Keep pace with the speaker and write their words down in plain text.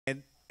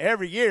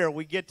every year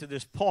we get to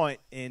this point,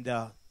 and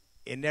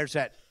there's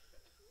that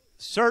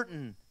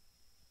certain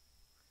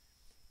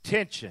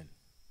tension,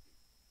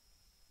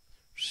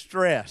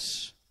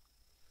 stress.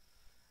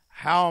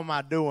 How am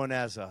I doing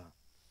as a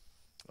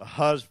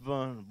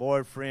husband,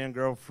 boyfriend,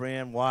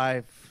 girlfriend,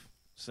 wife,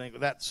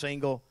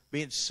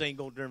 being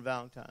single during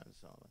Valentine's?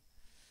 All that.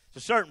 It's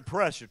a certain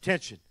pressure,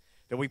 tension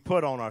that we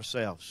put on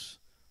ourselves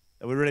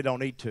that we really don't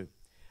need to.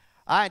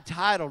 I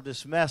entitled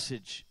this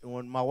message,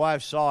 when my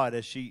wife saw it,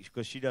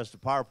 because she does the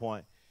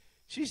PowerPoint,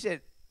 she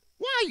said,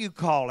 "Why you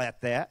call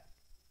that?"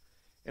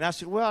 And I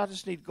said, "Well, I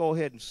just need to go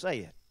ahead and say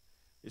it.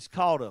 It's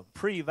called a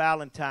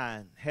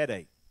pre-Valentine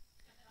headache."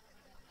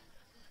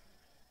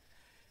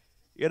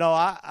 You know,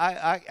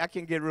 I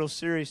can get real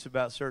serious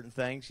about certain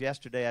things.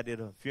 Yesterday I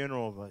did a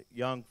funeral of a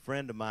young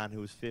friend of mine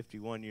who was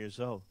 51 years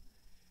old.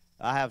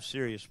 I have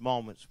serious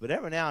moments, but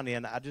every now and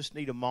then I just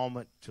need a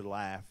moment to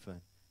laugh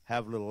and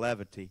have a little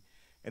levity.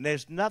 And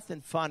there's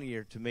nothing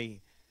funnier to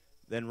me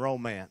than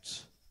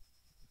romance.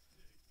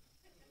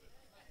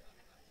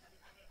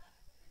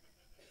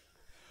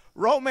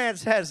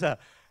 Romance has an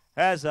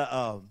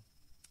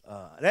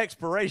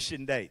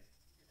expiration date,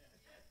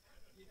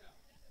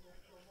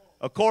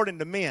 according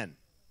to men.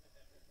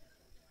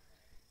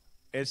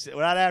 It's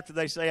right after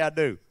they say "I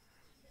do."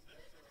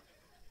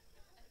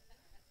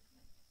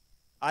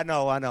 I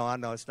know.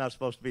 It's not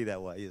supposed to be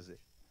that way, is it?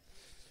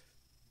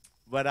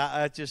 But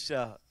I just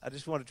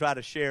want to try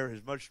to share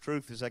as much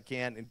truth as I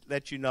can and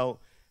let you know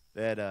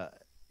that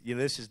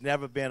this has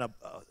never been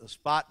a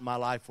spot in my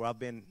life where I've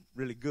been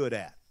really good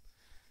at.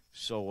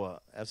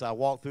 So as I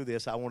walk through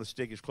this, I want to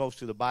stick as close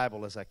to the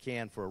Bible as I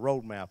can for a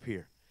roadmap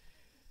here.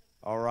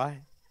 All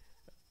right?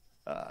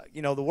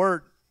 The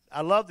word,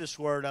 I love this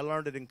word. I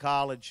learned it in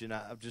college, and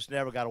I've just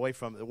never got away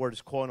from it. The word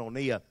is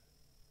koinonia.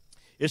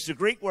 It's the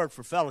Greek word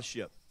for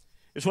fellowship.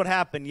 It's what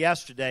happened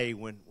yesterday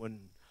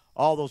when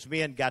all those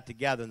men got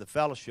together in the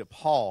fellowship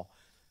hall,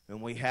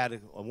 and we had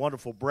a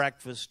wonderful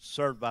breakfast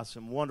served by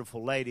some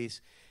wonderful ladies,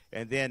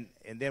 and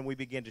then we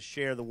began to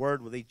share the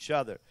word with each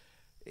other.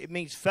 It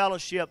means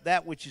fellowship,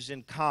 that which is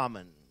in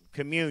common,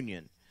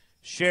 communion,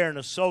 sharing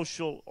a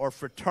social or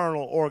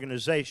fraternal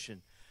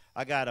organization.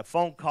 I got a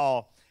phone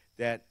call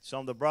that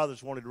some of the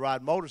brothers wanted to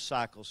ride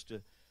motorcycles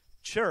to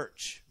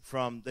church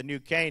from the New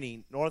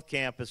Caney North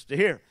Campus to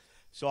here.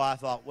 So I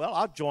thought, well,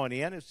 I'll join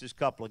in. It's just a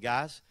couple of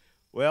guys.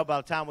 Well, by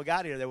the time we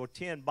got here, there were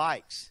 10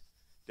 bikes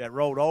that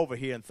rode over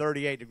here in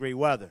 38-degree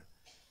weather.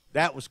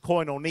 That was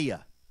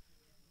koinonia.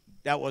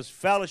 That was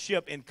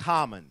fellowship in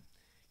common.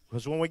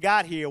 Because when we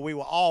got here, we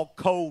were all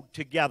code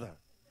together.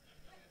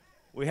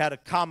 We had a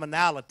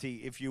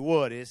commonality, if you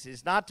would.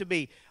 It's not to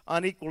be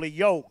unequally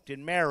yoked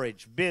in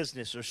marriage,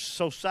 business, or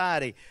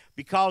society,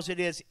 because it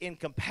is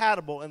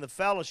incompatible in the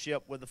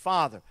fellowship with the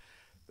Father.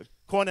 The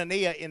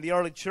koinonia in the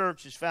early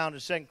church is found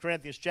in 2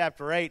 Corinthians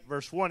chapter 8,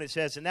 verse 1. It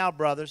says, "And now,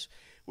 brothers,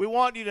 we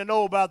want you to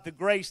know about the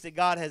grace that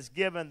God has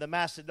given the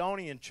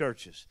Macedonian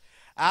churches.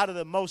 Out of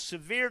the most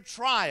severe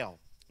trial,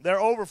 their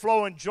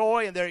overflowing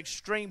joy and their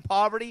extreme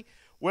poverty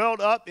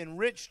welled up in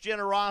rich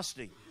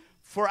generosity.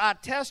 For I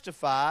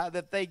testify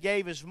that they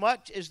gave as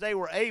much as they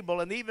were able,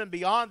 and even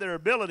beyond their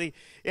ability,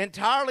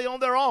 entirely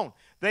on their own.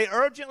 They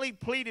urgently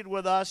pleaded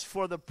with us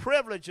for the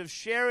privilege of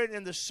sharing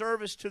in the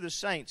service to the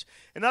saints."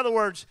 In other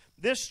words,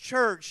 this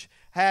church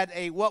had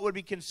what would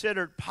be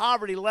considered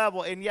poverty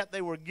level, and yet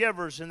they were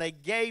givers, and they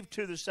gave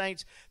to the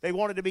saints. They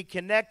wanted to be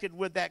connected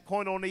with that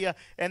koinonia,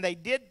 and they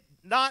did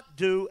not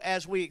do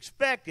as we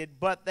expected,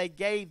 but they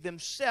gave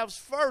themselves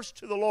first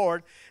to the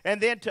Lord and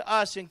then to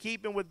us in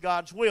keeping with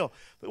God's will.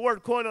 The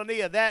word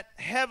koinonia, that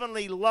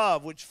heavenly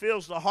love which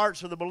fills the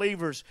hearts of the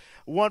believers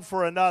one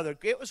for another.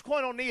 It was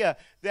koinonia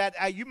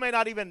that you may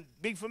not even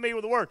be familiar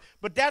with the word,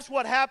 but that's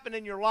what happened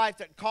in your life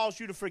that caused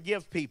you to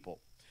forgive people.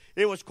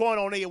 It was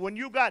koinonia. When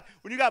you got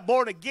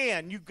born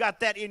again, you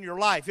got that in your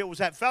life. It was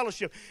that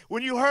fellowship.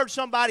 When you heard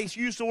somebody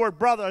use the word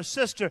brother or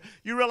sister,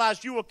 you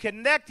realized you were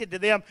connected to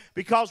them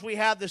because we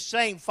have the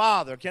same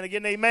Father. Can I get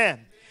an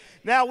amen?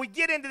 Now, we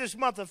get into this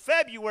month of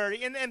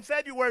February, and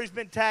February's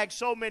been tagged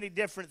so many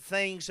different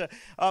things.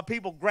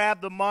 People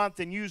grab the month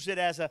and use it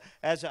as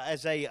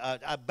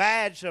a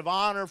badge of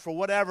honor for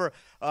whatever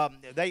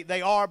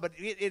they are, but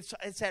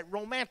it's that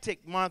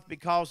romantic month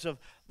because of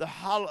the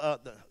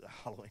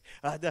Halloween,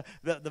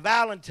 the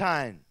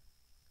Valentine,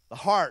 the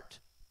heart,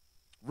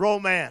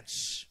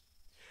 romance.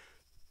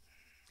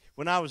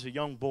 When I was a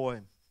young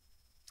boy,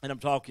 and I'm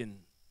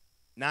talking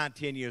 9,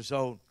 10 years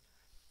old,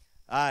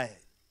 I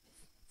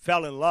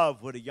fell in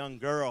love with a young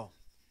girl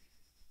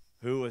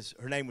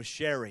her name was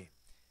Sherry.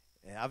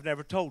 And I've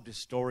never told this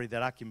story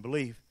that I can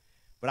believe,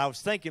 but I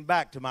was thinking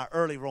back to my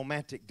early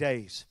romantic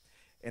days,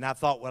 and I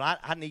thought, well,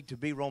 I need to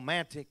be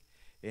romantic,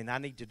 and I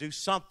need to do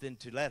something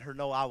to let her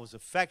know I was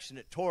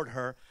affectionate toward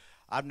her.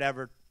 I've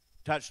never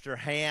touched her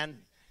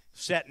hand,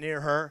 sat near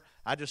her.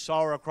 I just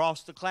saw her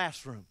across the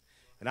classroom,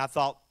 and I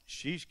thought,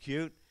 she's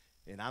cute,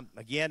 and I'm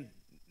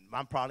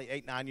probably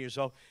 8, 9 years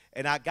old,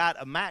 and I got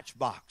a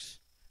matchbox.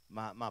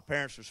 my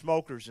parents were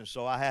smokers, and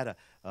so I had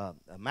a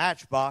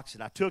matchbox,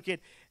 and I took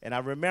it, and I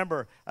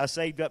remember I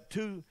saved up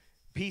 2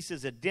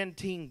 pieces of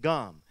dentine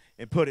gum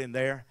and put in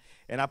there,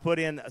 and I put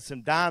in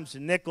some dimes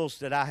and nickels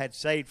that I had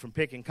saved from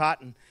picking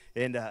cotton,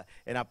 and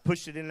I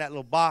pushed it in that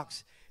little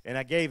box, and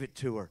I gave it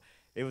to her.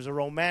 It was a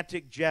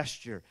romantic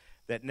gesture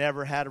that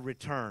never had a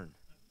return.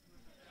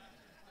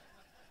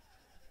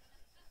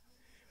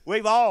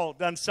 We've all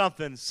done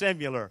something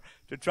similar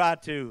to try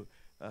to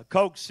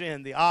coax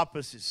in the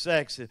opposite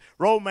sex.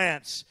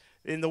 Romance,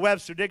 in the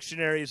Webster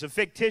Dictionary, is a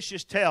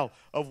fictitious tale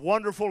of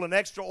wonderful and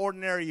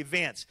extraordinary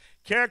events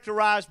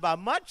characterized by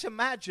much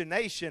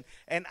imagination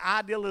and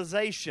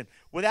idealization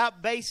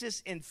without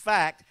basis in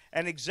fact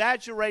and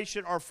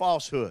exaggeration or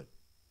falsehood.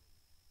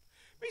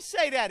 Let me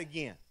say that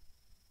again.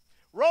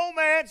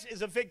 Romance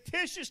is a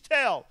fictitious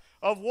tale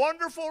of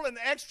wonderful and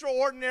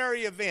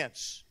extraordinary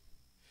events.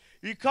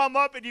 You come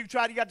up and you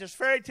got this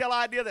fairy tale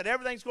idea that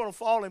everything's going to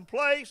fall in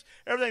place,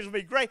 everything's going to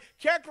be great,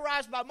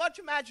 characterized by much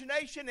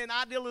imagination and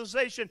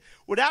idealization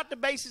without the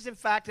basis in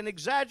fact and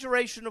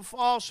exaggeration of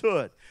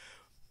falsehood.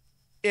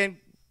 In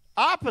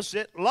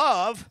opposite,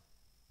 love,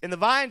 in the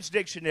Vine's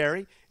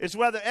dictionary, is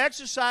whether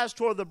exercised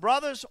toward the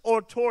brothers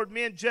or toward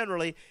men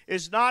generally,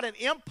 is not an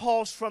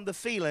impulse from the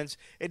feelings.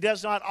 It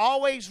does not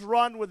always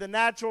run with the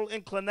natural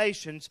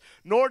inclinations,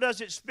 nor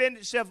does it spend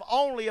itself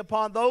only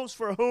upon those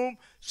for whom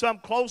some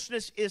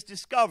closeness is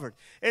discovered.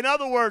 In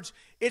other words,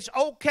 it's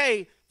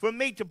okay for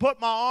me to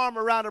put my arm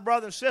around a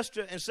brother and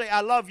sister and say,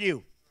 I love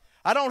you.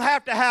 I don't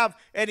have to have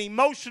an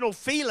emotional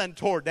feeling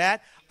toward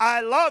that.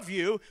 I love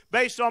you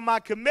based on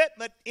my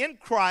commitment in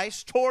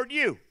Christ toward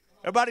you.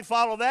 Everybody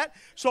follow that?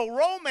 So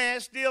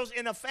romance deals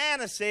in a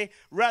fantasy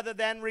rather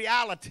than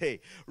reality.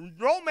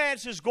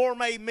 Romance is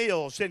gourmet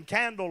meals and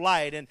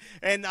candlelight, and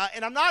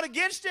I'm not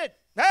against it.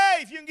 Hey,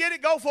 if you can get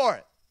it, go for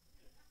it.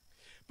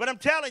 But I'm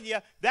telling you,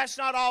 that's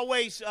not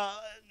always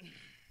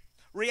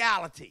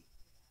reality.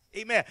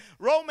 Amen.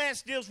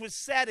 Romance deals with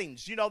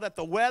settings. You know, that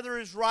the weather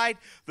is right,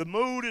 the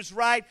mood is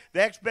right,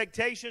 the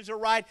expectations are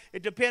right.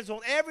 It depends on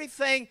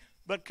everything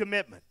but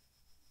commitment.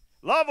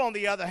 Love, on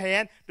the other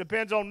hand,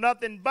 depends on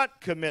nothing but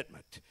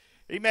commitment.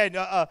 Amen.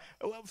 1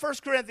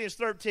 Corinthians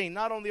 13,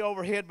 not on the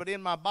overhead, but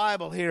in my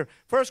Bible here.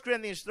 1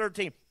 Corinthians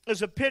 13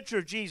 is a picture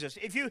of Jesus.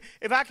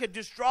 If I could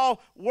just draw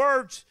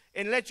words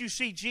and let you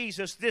see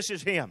Jesus, this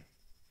is him.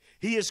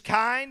 He is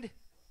kind.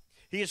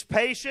 He is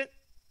patient.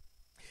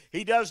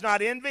 He does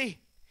not envy.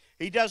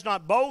 He does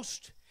not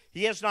boast.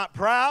 He is not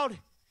proud.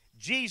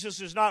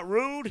 Jesus is not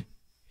rude.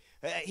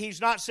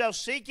 He's not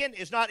self-seeking.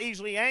 Is not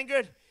easily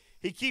angered.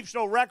 He keeps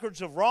no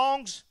records of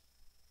wrongs.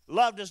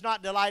 Love does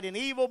not delight in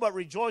evil, but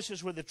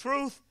rejoices with the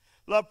truth.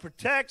 Love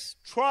protects,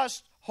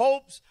 trusts,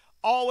 hopes,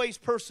 always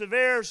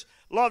perseveres.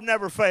 Love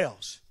never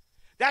fails.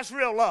 That's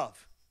real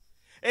love.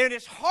 And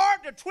it's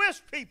hard to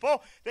twist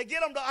people to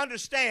get them to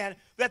understand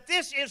that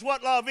this is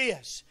what love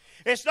is.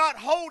 It's not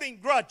holding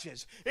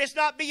grudges. It's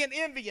not being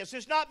envious.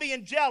 It's not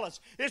being jealous.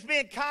 It's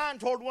being kind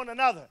toward one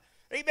another.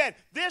 Amen.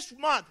 This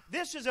month,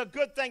 this is a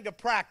good thing to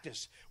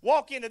practice.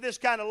 Walk into this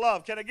kind of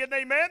love. Can I get an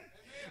amen?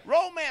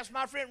 Romance,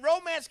 my friend,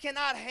 romance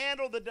cannot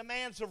handle the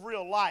demands of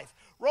real life.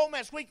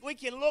 Romance, we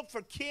can look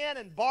for Ken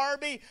and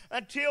Barbie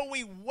until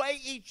we weigh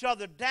each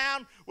other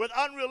down with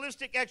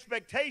unrealistic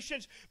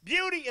expectations.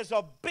 Beauty is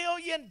a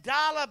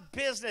billion-dollar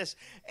business.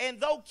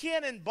 And though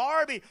Ken and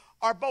Barbie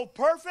are both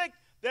perfect,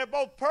 they're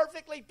both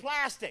perfectly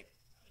plastic.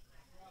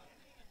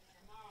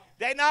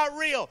 They're not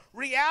real.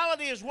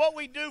 Reality is what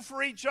we do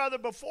for each other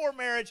before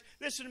marriage.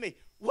 Listen to me.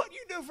 What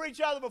you do for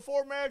each other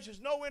before marriage is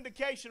no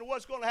indication of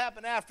what's going to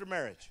happen after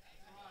marriage.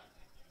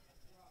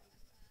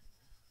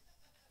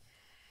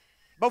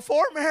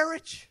 Before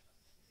marriage,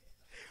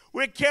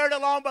 we're carried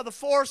along by the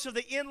force of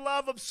the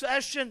in-love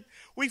obsession.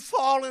 We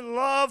fall in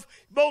love.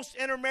 Most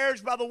enter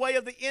marriage by the way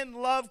of the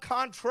in-love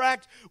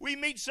contract. We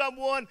meet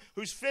someone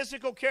whose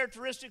physical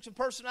characteristics and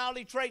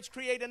personality traits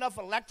create enough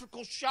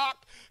electrical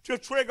shock to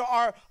trigger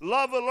our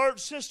love alert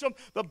system.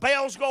 The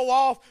bells go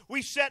off.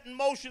 We set in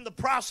motion the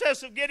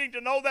process of getting to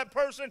know that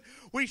person.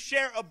 We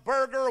share a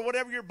burger or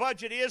whatever your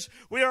budget is.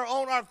 We are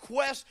on our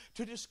quest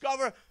to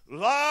discover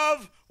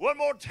love. One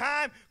more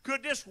time,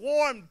 could this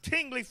warm,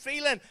 tingly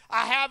feeling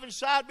I have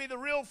inside be the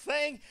real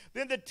thing?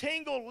 Then the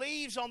tingle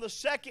leaves on the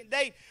second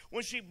date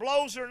when she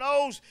blows her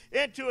nose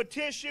into a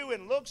tissue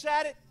and looks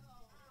at it.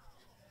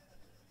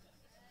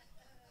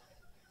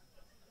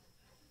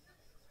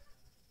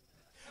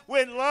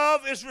 When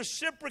love is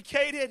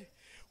reciprocated,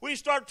 we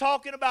start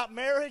talking about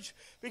marriage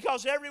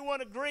because everyone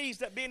agrees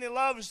that being in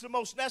love is the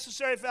most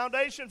necessary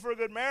foundation for a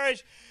good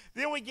marriage.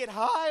 Then we get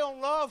high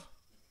on love.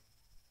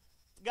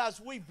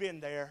 Guys, we've been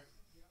there.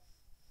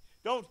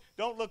 Don't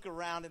look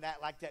around and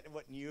act like that it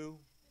wasn't you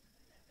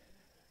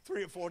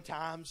 3 or 4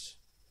 times.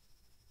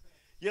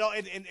 You know,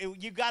 and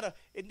you got to,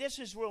 and this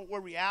is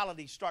where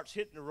reality starts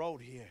hitting the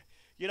road here.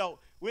 You know,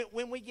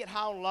 when we get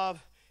high on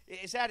love,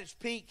 it's at its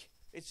peak.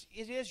 It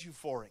is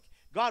euphoric.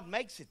 God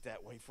makes it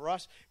that way for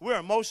us. We're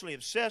emotionally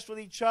obsessed with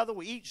each other.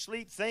 We eat,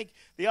 sleep, think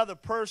the other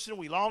person.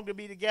 We long to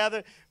be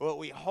together.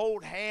 We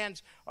hold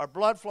hands. Our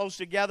blood flows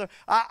together.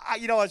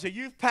 As a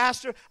youth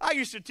pastor, I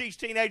used to teach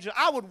teenagers.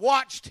 I would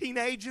watch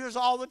teenagers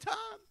all the time,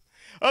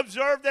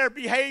 observe their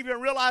behavior,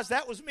 and realize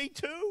that was me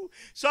too.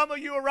 Some of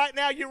you are right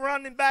now, you're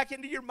running back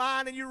into your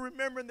mind and you're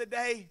remembering the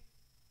day.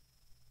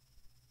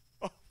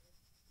 Oh.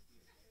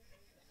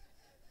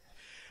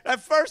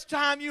 That first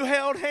time you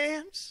held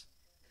hands.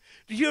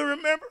 Do you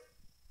remember?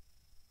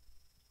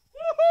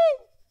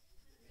 Woo-hoo!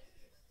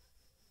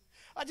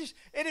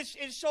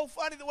 It's so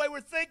funny the way we're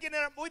thinking,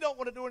 and we don't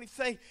want to do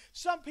anything.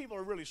 Some people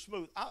are really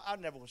smooth. I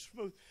never was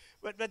smooth,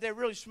 but they're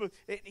really smooth.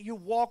 You're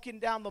walking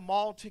down the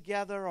mall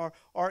together,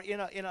 or in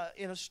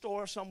a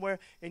store somewhere,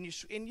 and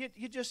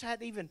you just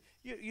hadn't even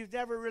you've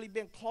never really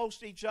been close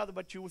to each other,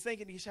 but you were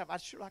thinking to yourself,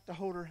 I'd sure like to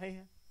hold her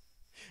hand,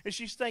 and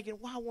she's thinking,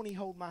 why won't he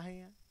hold my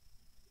hand?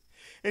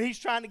 And he's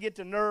trying to get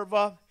the nerve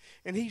up,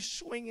 and he's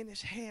swinging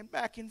his hand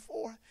back and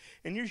forth.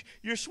 And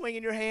you're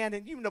swinging your hand,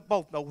 and you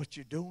both know what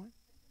you're doing.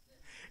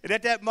 And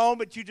at that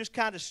moment, you just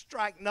kind of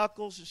strike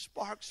knuckles and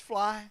sparks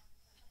fly.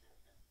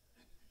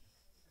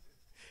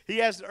 He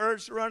has the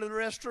urge to run to the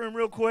restroom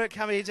real quick.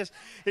 I mean,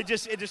 it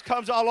just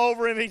comes all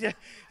over him.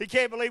 He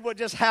can't believe what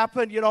just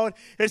happened.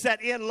 It's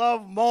that in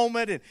love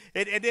moment,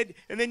 and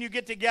then you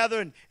get together,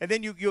 and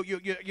then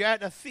you're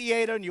at a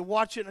theater and you're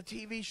watching a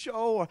TV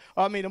show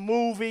or a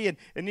movie, and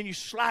then you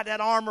slide that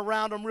arm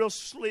around him real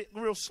slick,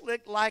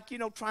 like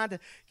trying to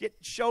get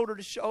shoulder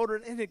to shoulder.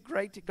 Isn't it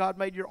great that God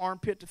made your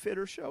armpit to fit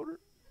her shoulder?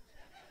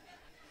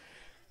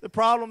 The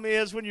problem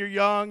is when you're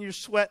young, you're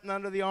sweating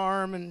under the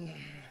arm and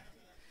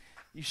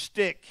you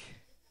stick.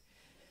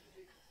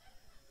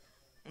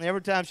 And every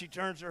time she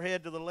turns her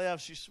head to the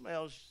left, she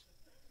smells.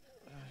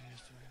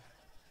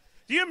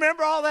 Do you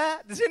remember all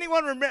that? Does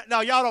anyone remember?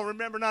 No, y'all don't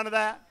remember none of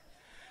that.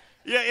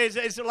 Yeah,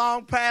 it's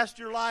long past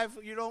your life.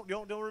 You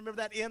don't remember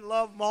that in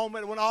love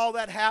moment when all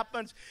that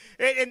happens.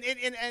 And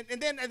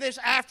then this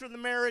after the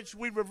marriage,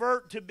 we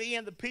revert to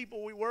being the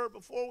people we were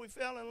before we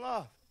fell in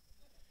love.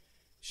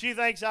 She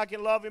thinks I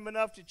can love him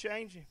enough to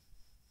change him.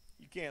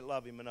 You can't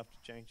love him enough to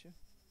change him.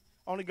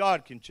 Only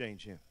God can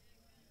change him.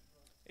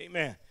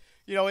 Amen.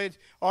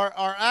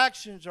 Our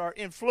actions are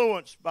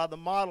influenced by the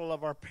model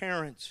of our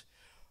parents,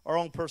 our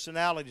own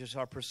personalities,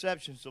 our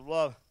perceptions of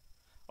love,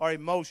 our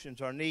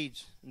emotions, our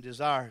needs and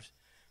desires.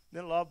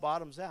 Then love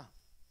bottoms out.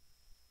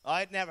 Oh,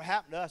 it never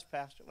happened to us,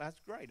 Pastor. Well, that's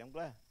great. I'm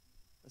glad.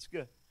 That's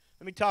good.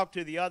 Let me talk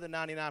to the other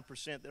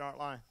 99% that aren't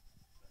lying.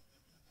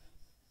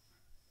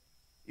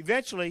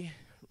 Eventually,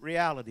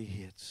 reality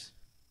hits.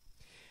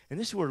 And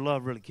this is where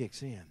love really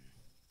kicks in,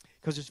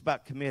 because it's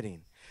about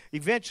committing.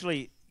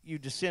 Eventually, you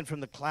descend from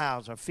the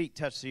clouds. Our feet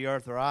touch the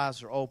earth. Our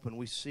eyes are open.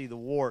 We see the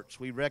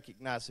warts. We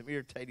recognize some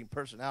irritating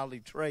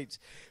personality traits.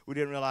 We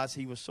didn't realize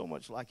he was so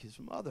much like his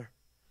mother.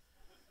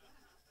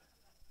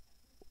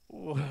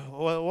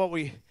 What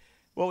we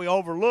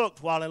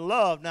overlooked while in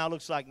love now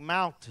looks like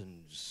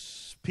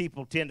mountains.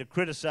 People tend to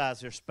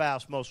criticize their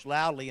spouse most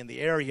loudly in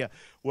the area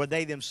where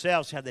they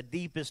themselves have the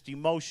deepest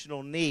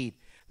emotional need.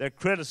 Their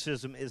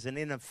criticism is an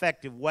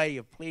ineffective way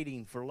of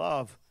pleading for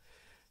love.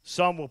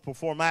 Some will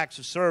perform acts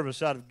of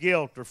service out of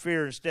guilt or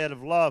fear instead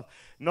of love.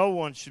 No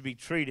one should be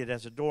treated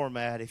as a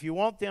doormat. If you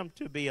want them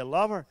to be a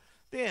lover,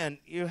 then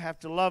you have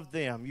to love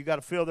them. You got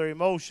to feel their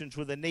emotions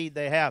with the need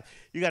they have.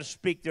 You got to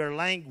speak their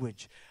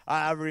language.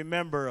 I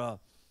remember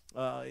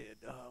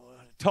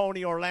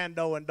Tony,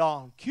 Orlando, and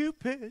Dawn.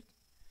 Cupid,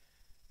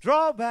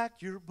 draw back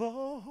your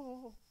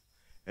bow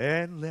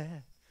and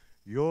let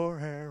your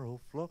arrow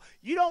flow.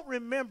 You don't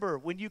remember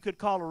when you could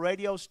call a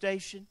radio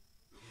station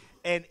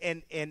and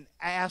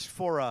ask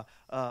for a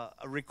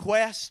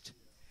request,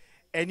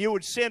 and you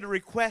would send a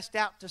request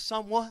out to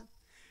someone,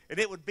 and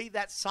it would be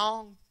that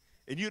song,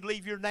 and you'd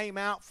leave your name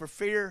out for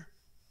fear?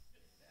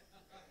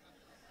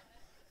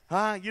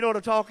 Huh? You know what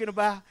I'm talking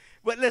about?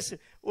 But listen,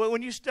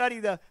 when you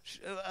study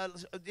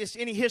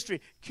any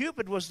history,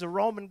 Cupid was the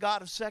Roman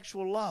god of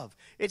sexual love.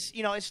 It's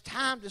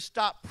time to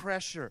stop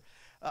pressure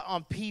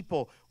on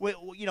people.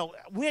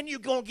 When you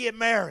going to get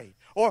married?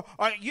 Or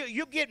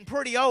you're getting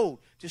pretty old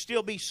to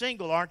still be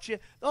single, aren't you?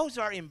 Those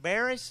are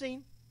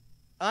embarrassing,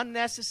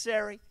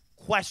 unnecessary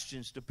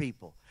questions to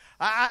people.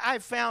 I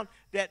found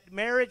that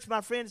marriage,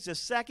 my friend, is the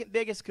second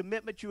biggest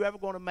commitment you're ever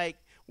going to make.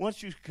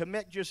 Once you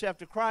commit yourself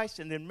to Christ,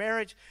 and then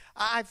marriage,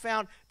 I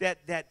found that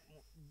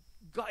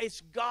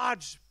it's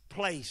God's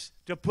place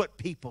to put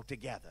people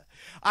together.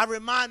 I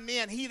remind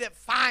men, he that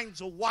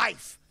finds a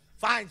wife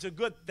finds a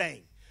good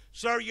thing.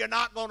 Sir, you're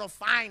not going to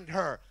find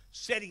her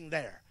sitting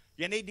there.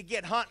 You need to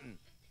get hunting.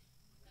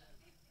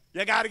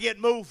 You got to get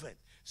moving.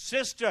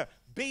 Sister,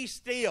 be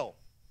still.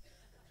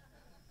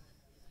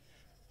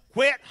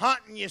 Quit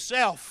hunting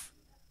yourself.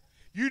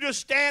 You just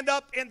stand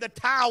up in the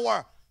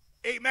tower.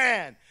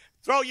 Amen.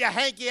 Throw your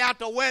hanky out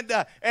the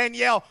window and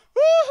yell,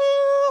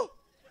 woohoo!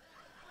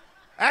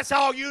 That's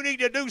all you need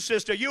to do,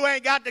 sister. You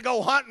ain't got to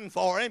go hunting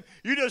for him.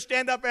 You just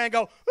stand up there and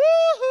go,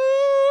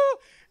 woohoo!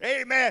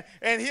 Amen.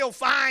 And he'll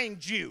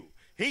find you.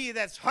 He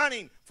that's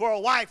hunting for a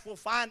wife will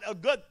find a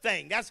good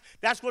thing.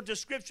 That's what the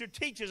Scripture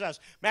teaches us.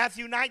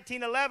 Matthew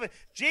 19:11,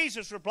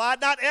 Jesus replied,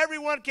 not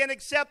everyone can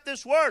accept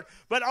this word,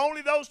 but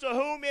only those to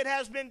whom it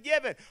has been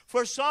given.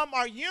 For some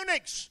are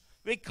eunuchs,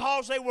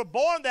 because they were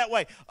born that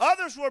way.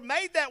 Others were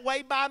made that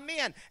way by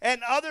men,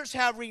 and others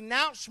have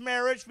renounced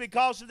marriage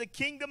because of the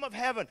kingdom of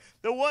heaven.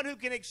 The one who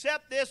can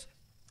accept this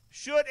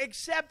should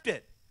accept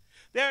it.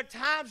 There are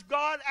times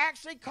God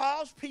actually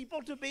calls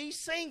people to be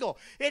single.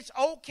 It's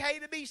okay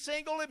to be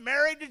single and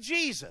married to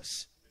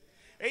Jesus.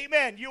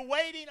 Amen. You're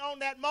waiting on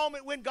that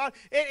moment when God,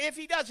 if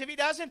he does, if he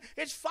doesn't,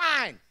 it's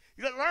fine.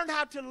 You learn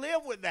how to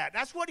live with that.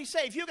 That's what he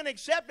said. If you can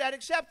accept that,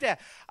 accept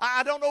that.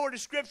 I don't know where the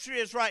Scripture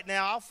is right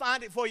now. I'll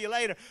find it for you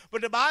later.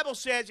 But the Bible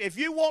says if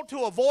you want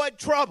to avoid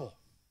trouble,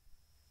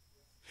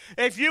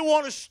 if you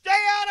want to stay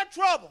out of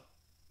trouble,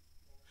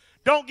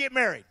 don't get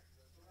married.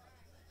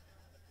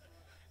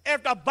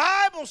 If the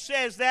Bible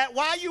says that,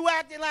 why are you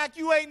acting like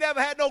you ain't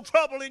never had no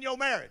trouble in your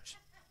marriage?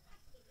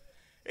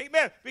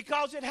 Amen.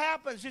 Because it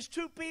happens. It's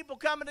two people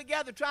coming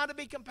together, trying to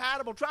be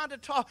compatible, trying to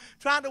talk,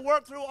 trying to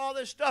work through all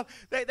this stuff.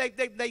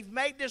 They've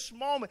made this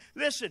moment.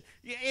 Listen,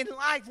 in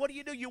life, what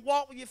do? You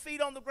walk with your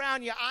feet on the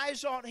ground, your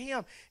eyes on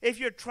Him. If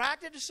you're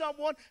attracted to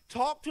someone,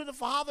 talk to the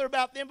Father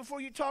about them before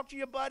you talk to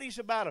your buddies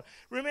about them.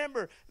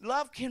 Remember,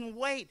 love can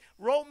wait.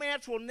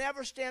 Romance will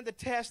never stand the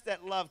test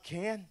that love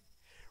can.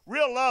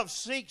 Real love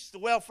seeks the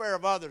welfare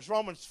of others.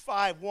 Romans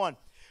 5:1.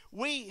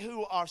 We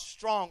who are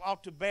strong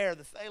ought to bear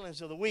the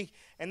failings of the weak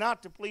and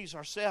not to please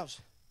ourselves.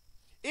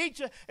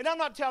 And I'm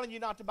not telling you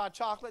not to buy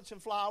chocolates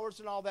and flowers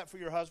and all that for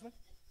your husband.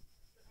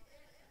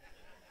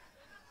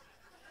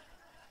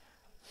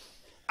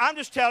 I'm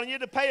just telling you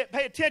to pay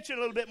attention a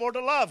little bit more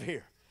to love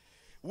here.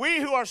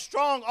 We who are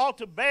strong ought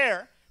to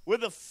bear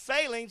with the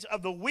failings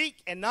of the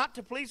weak and not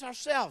to please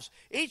ourselves.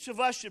 Each of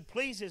us should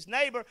please his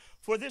neighbor,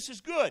 for this is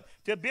good,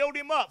 to build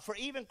him up. For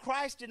even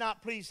Christ did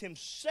not please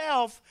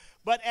himself,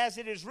 but as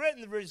it is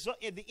written,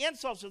 the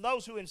insults of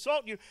those who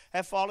insult you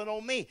have fallen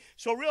on me.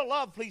 So real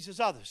love pleases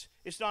others.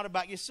 It's not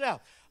about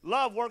yourself.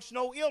 Love works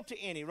no ill to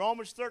any.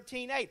 Romans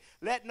 13:8.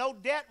 Let no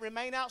debt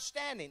remain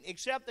outstanding,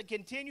 except the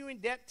continuing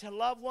debt to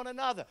love one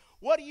another.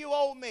 What do you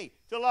owe me?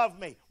 To love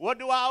me. What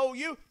do I owe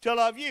you? To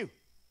love you.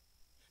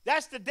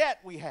 That's the debt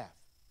we have.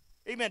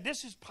 Amen.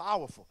 This is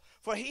powerful.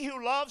 For he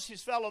who loves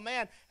his fellow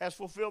man has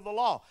fulfilled the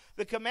law.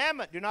 The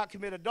commandment, do not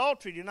commit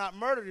adultery, do not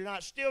murder, do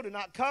not steal, do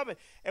not covet,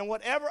 and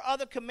whatever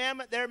other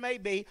commandment there may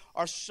be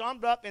are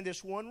summed up in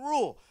this one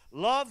rule.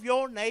 Love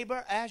your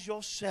neighbor as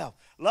yourself.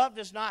 Love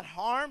does not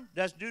harm,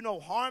 does do no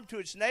harm to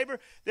its neighbor.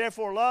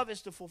 Therefore, love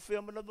is the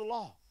fulfillment of the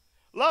law.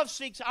 Love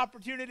seeks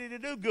opportunity to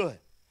do good.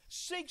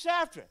 Seeks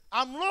after it.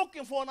 I'm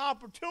looking for an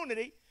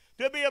opportunity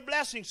to be a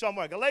blessing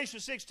somewhere.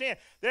 Galatians 6:10.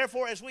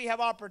 Therefore, as we have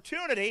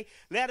opportunity,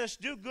 let us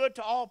do good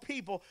to all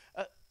people,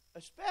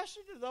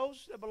 especially to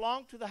those that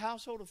belong to the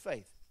household of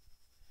faith.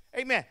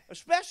 Amen.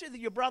 Especially to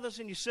your brothers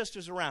and your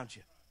sisters around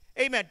you.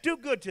 Amen. Do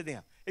good to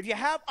them. If you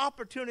have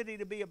opportunity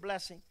to be a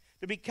blessing,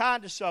 to be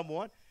kind to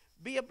someone,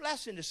 be a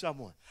blessing to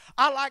someone.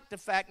 I like the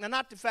fact, now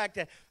not the fact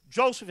that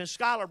Joseph and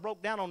Skylar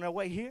broke down on their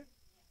way here,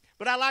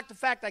 but I like the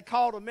fact they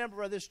called a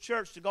member of this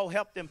church to go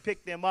help them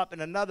pick them up,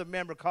 and another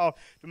member called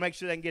to make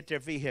sure they can get their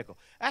vehicle.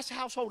 That's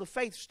household of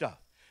faith stuff.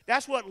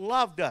 That's what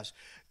love does.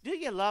 Do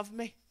you love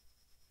me?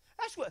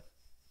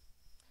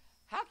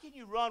 How can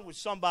you run with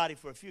somebody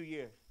for a few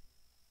years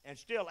and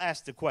still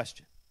ask the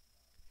question?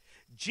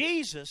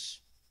 Jesus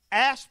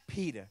asked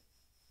Peter,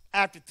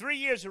 after 3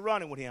 years of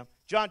running with him,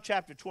 John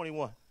chapter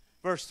 21,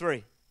 verse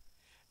 3.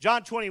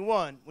 John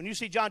 21, when you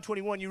see John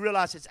 21, you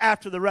realize it's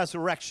after the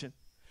resurrection.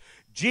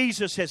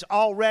 Jesus has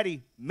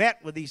already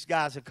met with these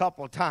guys a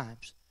couple of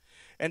times.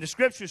 And the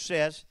scripture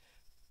says,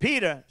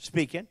 Peter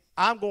speaking,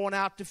 I'm going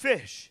out to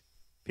fish,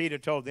 Peter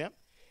told them.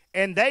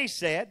 And they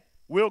said,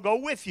 we'll go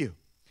with you.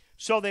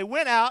 So they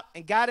went out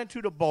and got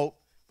into the boat,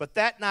 but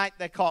that night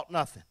they caught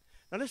nothing.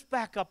 Now let's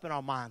back up in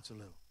our minds a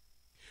little.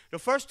 The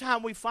first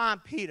time we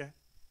find Peter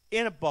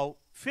in a boat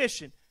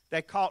fishing,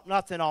 they caught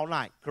nothing all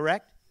night,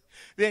 correct?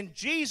 Then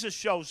Jesus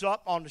shows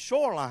up on the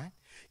shoreline,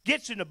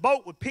 gets in the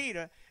boat with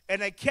Peter,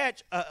 and they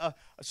catch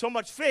so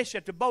much fish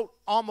that the boat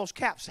almost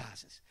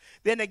capsizes.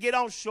 Then they get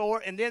on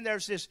shore, and then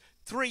there's this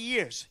 3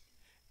 years.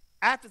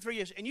 After 3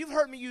 years, and you've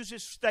heard me use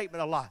this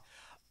statement a lot.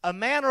 A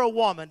man or a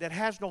woman that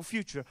has no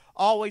future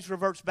always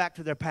reverts back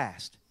to their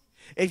past.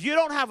 If you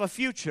don't have a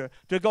future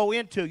to go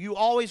into, you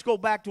always go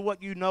back to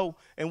what you know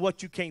and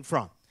what you came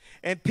from.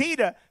 And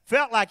Peter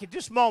felt like at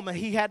this moment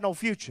he had no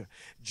future.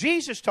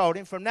 Jesus told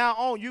him, from now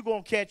on, you're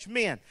going to catch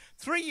men.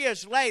 3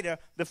 years later,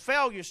 the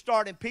failure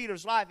started in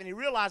Peter's life, and he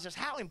realizes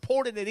how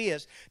important it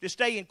is to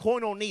stay in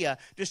koinonia,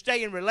 to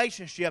stay in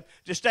relationship,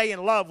 to stay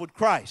in love with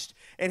Christ.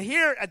 And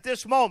here at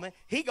this moment,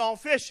 he gone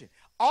fishing.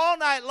 All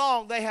night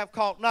long, they have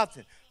caught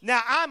nothing.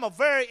 Now, I'm a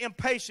very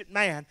impatient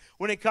man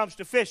when it comes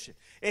to fishing.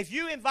 If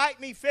you invite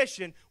me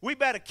fishing, we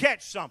better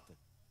catch something.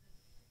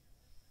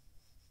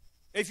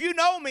 If you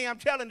know me, I'm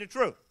telling the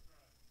truth.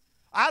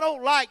 I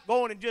don't like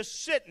going and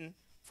just sitting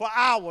for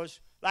hours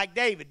like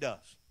David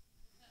does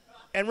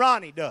and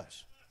Ronnie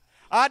does.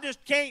 I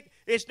just can't.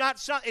 It's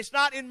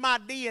not in my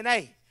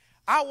DNA.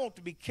 I want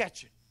to be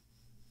catching.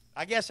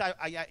 I guess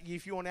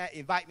if you want to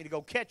invite me to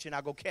go catching,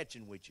 I'll go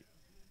catching with you.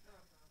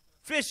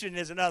 Fishing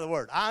is another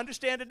word. I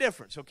understand the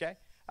difference, okay?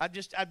 I've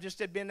just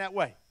had been that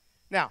way.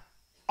 Now,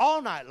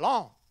 all night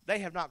long, they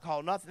have not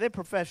caught nothing. They're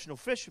professional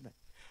fishermen.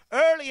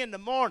 Early in the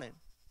morning,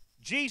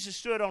 Jesus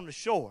stood on the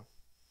shore,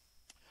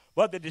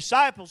 but the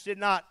disciples did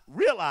not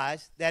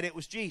realize that it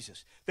was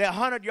Jesus. They're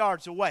 100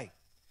 yards away.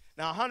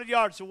 Now, 100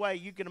 yards away,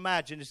 you can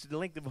imagine it's the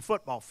length of a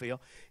football field.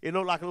 It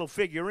looked like a little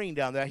figurine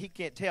down there. He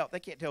can't tell. They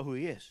can't tell who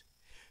he is.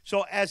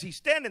 So as he's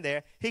standing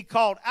there, he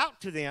called out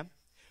to them,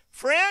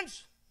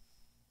 "Friends,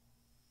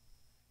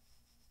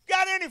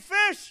 got any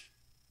fish?"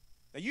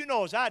 Now, you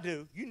know as I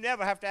do, you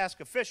never have to ask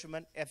a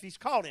fisherman if he's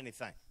caught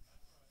anything.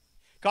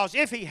 Because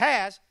if he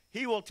has,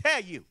 he will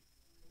tell you.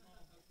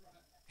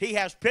 He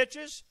has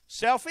pictures,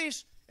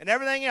 selfies, and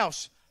everything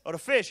else of the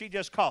fish he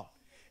just caught.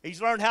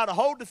 He's learned how to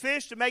hold the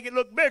fish to make it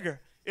look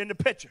bigger in the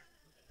picture.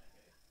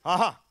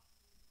 Got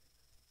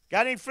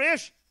any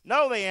fish?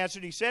 No, they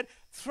answered. He said,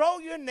 "Throw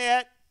your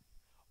net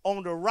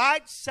on the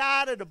right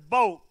side of the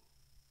boat.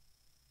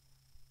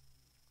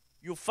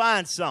 You'll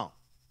find some."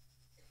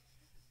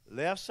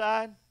 Left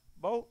side,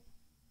 boat,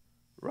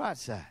 right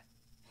side.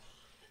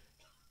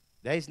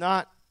 There's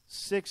not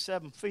 6,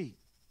 7 feet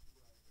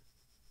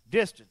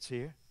distance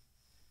here.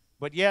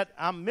 But yet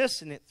I'm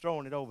missing it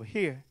throwing it over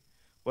here.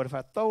 But if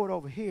I throw it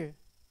over here,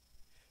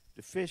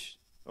 the fish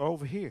are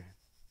over here.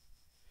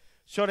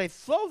 So they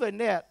throw the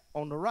net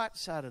on the right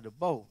side of the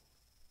boat,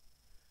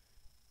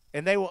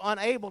 and they were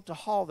unable to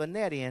haul the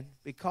net in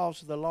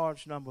because of the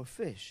large number of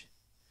fish.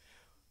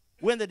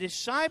 When the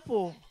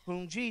disciple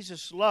whom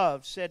Jesus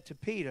loved said to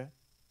Peter,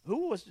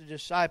 who was the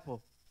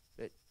disciple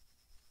that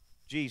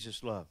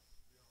Jesus loved?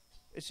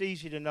 It's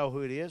easy to know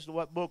who it is,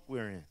 what book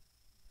we're in.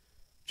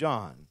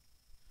 John.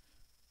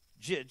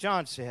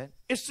 John said,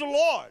 "It's the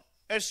Lord."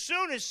 As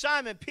soon as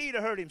Simon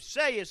Peter heard him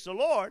say, "It's the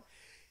Lord,"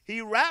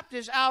 he wrapped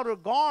his outer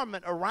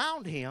garment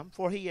around him,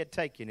 for he had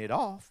taken it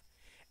off,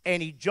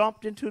 and he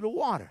jumped into the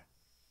water.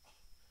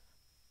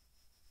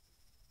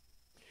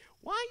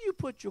 Why you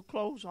put your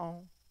clothes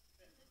on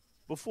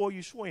before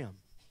you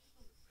swim?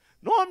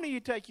 Normally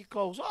you take your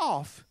clothes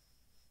off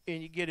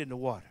and you get in the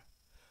water.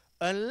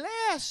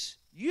 Unless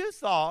you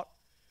thought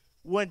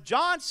when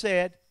John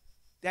said,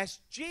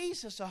 "That's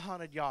Jesus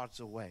 100 yards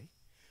away,"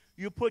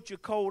 you put your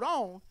coat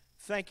on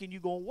thinking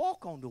you're going to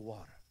walk on the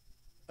water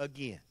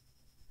again.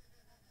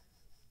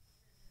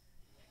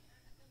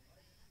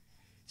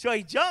 So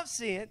he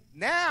jumps in.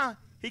 Now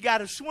he got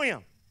to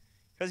swim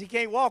because he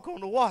can't walk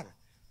on the water.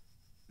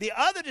 The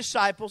other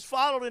disciples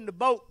followed in the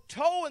boat,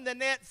 towing the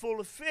net full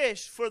of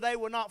fish, for they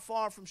were not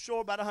far from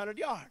shore, about 100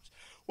 yards.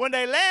 When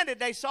they landed,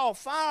 they saw a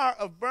fire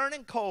of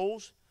burning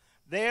coals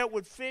there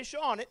with fish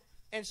on it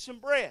and some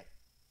bread.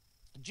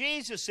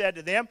 Jesus said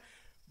to them,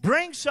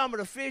 "Bring some of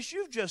the fish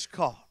you've just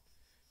caught."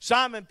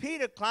 Simon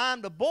Peter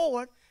climbed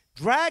aboard,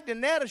 dragged the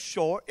net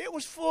ashore. It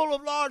was full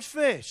of large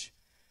fish,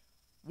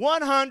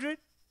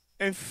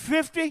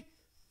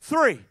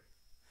 153.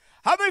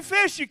 How many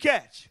fish you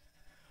catch?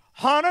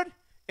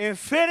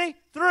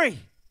 153.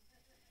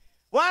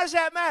 Why does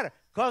that matter?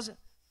 Because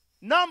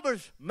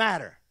numbers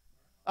matter.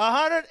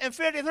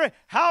 153.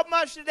 How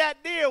much did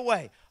that deer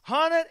weigh?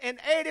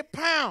 180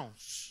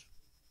 pounds.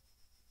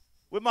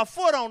 With my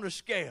foot on the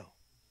scale.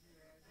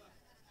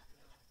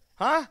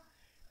 Huh?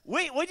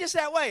 We just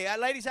that way.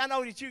 Ladies, I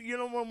know that you're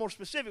a little more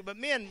specific, but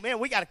men,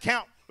 we got to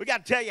count. We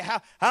got to tell you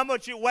how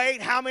much it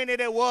weighed, how many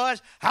there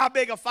was, how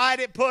big a fight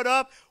it put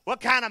up,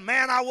 what kind of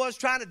man I was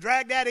trying to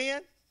drag that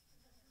in.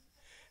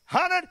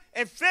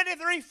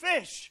 153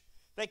 fish.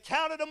 They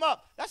counted them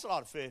up. That's a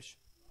lot of fish.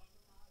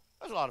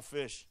 That's a lot of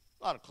fish.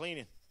 A lot of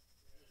cleaning.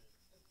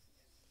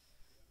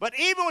 But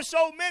even with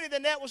so many, the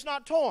net was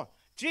not torn.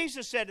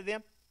 Jesus said to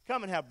them,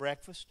 "Come and have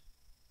breakfast."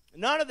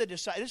 None of the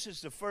disciples, this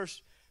is the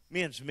first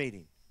men's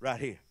meeting right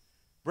here.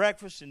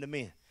 Breakfast and the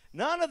men.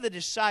 None of the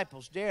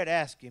disciples dared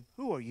ask him,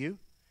 "Who are you?"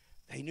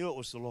 They knew it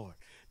was the Lord.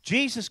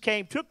 Jesus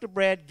came, took the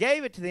bread,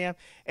 gave it to them,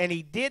 and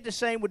he did the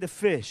same with the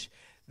fish.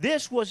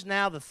 This was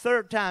now the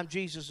third time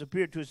Jesus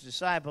appeared to his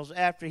disciples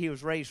after he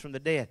was raised from the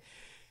dead.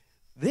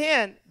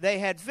 Then they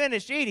had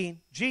finished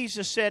eating.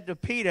 Jesus said to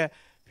Peter,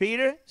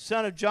 "Peter,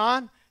 son of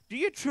John, do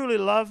you truly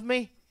love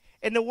me?"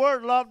 And the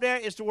word love there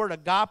is the word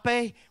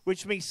agape,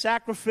 which means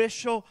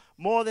sacrificial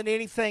more than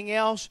anything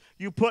else.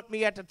 You put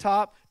me at the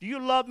top. Do you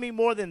love me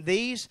more than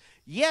these?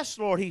 "Yes,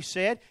 Lord," he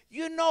said.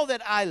 "You know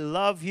that I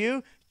love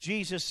you."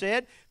 Jesus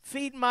said,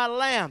 "Feed my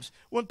lambs."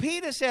 When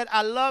Peter said,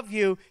 "I love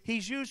you,"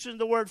 he's using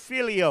the word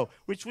phileo,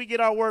 which we get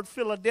our word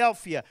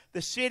Philadelphia,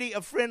 the city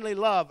of friendly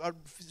love, or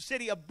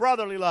city of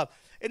brotherly love.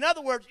 In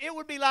other words, it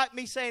would be like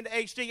me saying to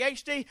HD,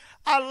 "HD,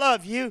 I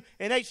love you,"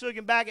 and H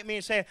looking back at me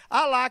and saying,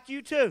 "I like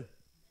you too."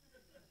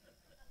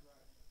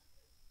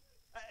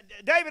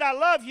 "David, I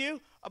love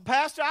you.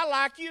 Pastor, I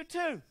like you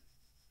too."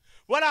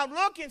 What I'm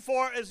looking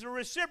for is the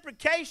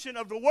reciprocation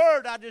of the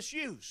word I just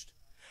used.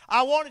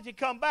 I want it to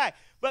come back.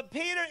 But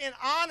Peter, in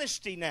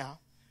honesty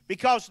now,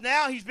 Because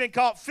now he's been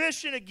caught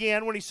fishing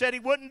again when he said he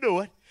wouldn't do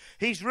it.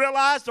 He's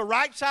realized the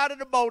right side of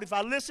the boat. If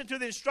I listen to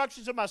the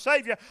instructions of my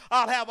Savior,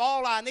 I'll have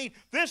all I need.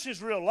 This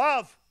is real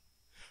love.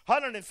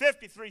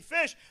 153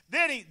 fish.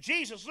 Then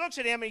Jesus looks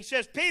at him and he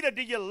says, Peter,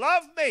 do you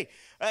love me?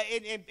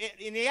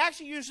 And he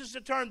actually uses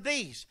the term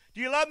these. Do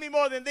you love me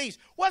more than these?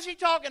 What's he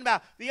talking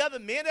about? The other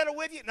men that are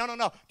with you?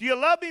 No. Do you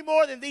love me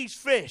more than these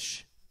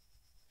fish?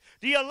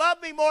 Do you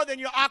love me more than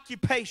your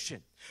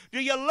occupation?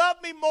 Do you love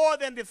me more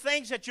than the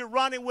things that you're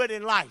running with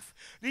in life?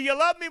 Do you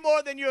love me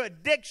more than your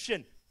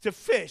addiction to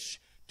fish,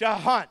 to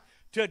hunt,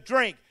 to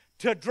drink,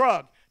 to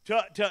drug,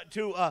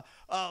 to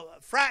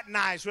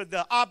fraternize with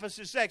the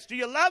opposite sex? Do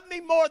you love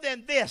me more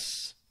than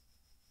this?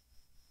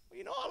 Well,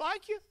 you know I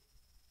like you.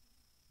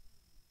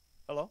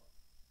 Hello?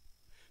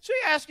 So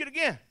you ask it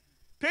again.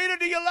 Peter,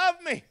 do you love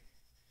me?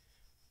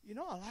 You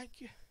know I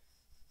like you.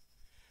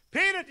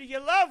 Peter, do you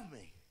love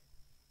me?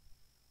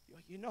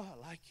 You know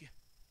I like you.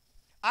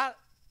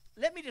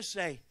 Let me just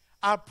say,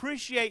 I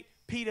appreciate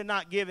Peter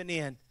not giving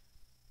in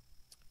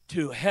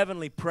to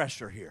heavenly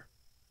pressure here.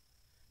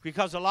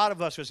 Because a lot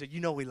of us would say, you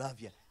know we love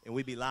you, and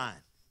we'd be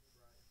lying.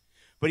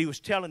 But he was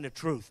telling the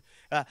truth.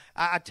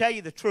 I tell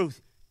you the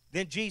truth.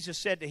 Then Jesus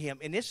said to him,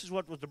 and this is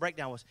what the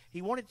breakdown was.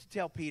 He wanted to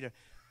tell Peter,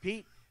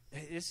 Pete,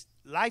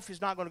 life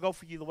is not going to go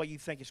for you the way you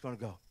think it's going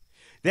to go.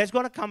 There's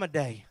going to come a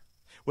day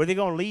where they're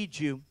going to lead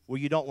you where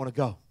you don't want to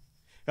go.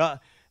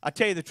 I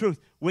tell you the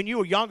truth. When you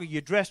were younger, you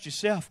dressed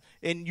yourself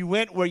and you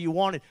went where you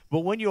wanted.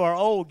 But when you are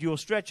old, you will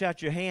stretch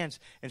out your hands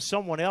and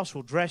someone else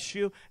will dress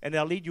you and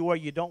they'll lead you where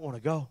you don't want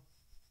to go.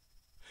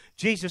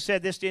 Jesus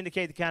said this to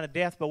indicate the kind of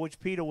death by which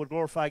Peter would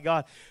glorify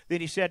God.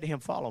 Then he said to him,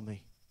 follow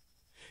me.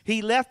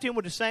 He left him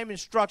with the same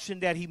instruction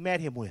that he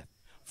met him with.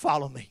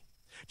 Follow me.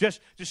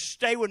 Just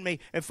stay with me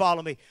and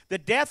follow me. The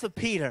death of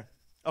Peter,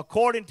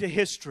 according to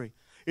history,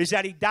 is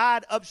that he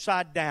died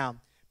upside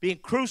down, being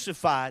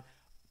crucified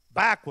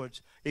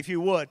backwards, if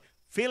you would,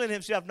 feeling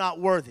himself not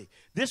worthy.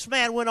 This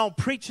man went on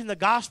preaching the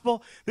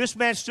gospel. This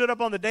man stood up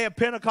on the day of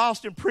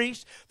Pentecost and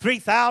preached.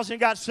 3,000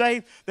 got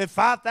saved. Then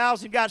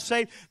 5,000 got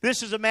saved.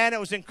 This is a man that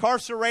was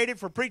incarcerated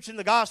for preaching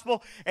the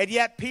gospel. And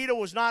yet Peter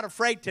was not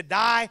afraid to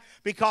die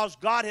because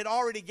God had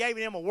already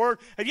given him a word.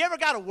 Have you ever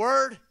got a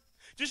word?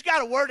 Just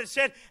got a word that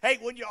said, hey,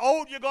 when you're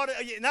old, you're going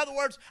to, in other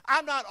words,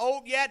 I'm not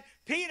old yet.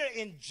 Peter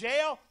in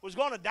jail was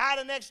going to die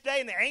the next day,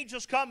 and the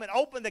angels come and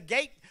open the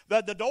gate,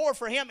 the door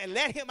for him and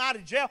let him out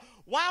of jail.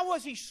 Why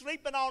was he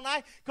sleeping all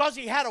night? Because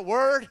he had a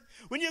word.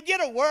 When you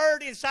get a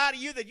word inside of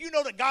you that you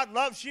know that God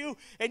loves you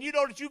and you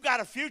know that you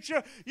got a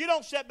future, you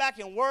don't sit back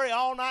and worry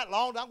all night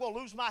long. I'm going to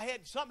lose my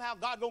head. Somehow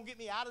God going to get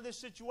me out of this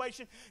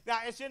situation. Now,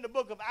 it's in the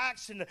book of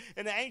Acts, and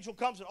the angel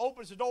comes and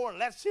opens the door and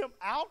lets him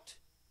out.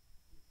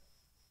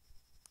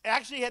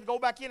 Actually, he had to go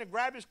back in and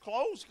grab his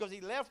clothes because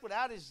he left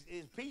without his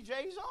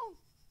PJs on.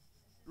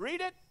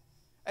 Read it.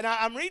 And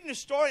I'm reading the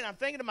story, and I'm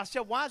thinking to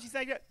myself, why is he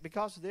thinking that?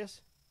 Because of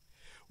this.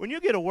 When you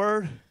get a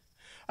word,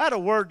 I had a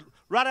word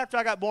right after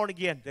I got born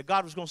again that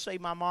God was going to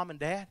save my mom and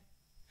dad,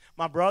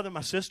 my brother,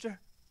 my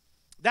sister.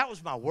 That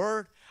was my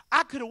word.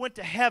 I could have went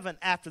to heaven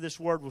after this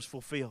word was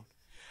fulfilled.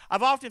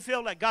 I've often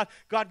felt like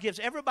God gives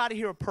everybody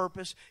here a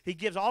purpose. He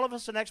gives all of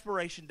us an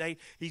expiration date.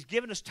 He's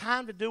given us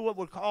time to do what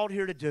we're called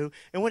here to do.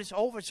 And when it's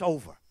over, it's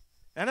over.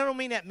 And I don't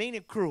mean that mean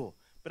and cruel.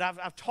 But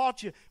I've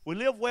taught you, we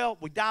live well,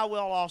 we die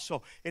well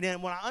also. And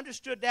then when I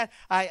understood that,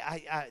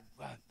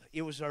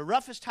 it was the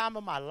roughest time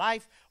of my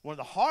life, one of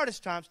the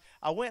hardest times.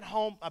 I went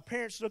home, my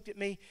parents looked at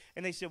me,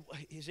 and they said,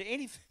 is there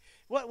anything,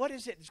 what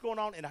is it that's going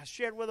on? And I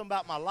shared with them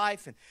about my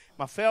life and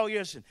my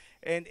failures.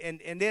 And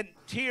then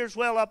tears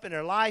well up in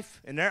their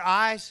life, in their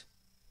eyes.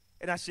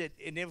 And I said,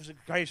 and it was a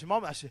crazy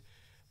moment. I said,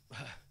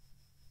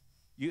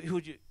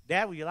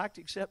 Dad, would you like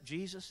to accept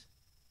Jesus?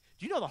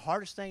 Do you know the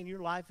hardest thing in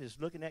your life is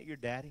looking at your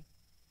daddy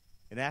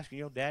and asking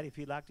your daddy if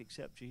he'd like to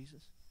accept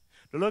Jesus?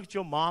 To look at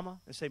your mama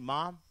and say,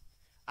 Mom,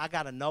 I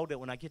got to know that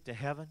when I get to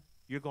heaven,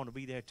 you're going to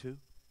be there too.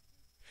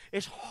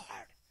 It's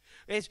hard.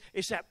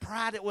 It's that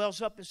pride that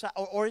wells up inside.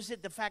 Or is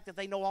it the fact that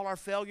they know all our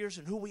failures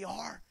and who we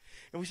are?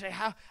 And we say,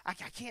 I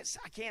can't,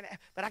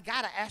 but I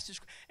got to ask this.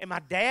 And my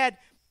dad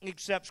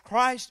accepts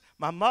Christ.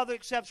 My mother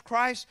accepts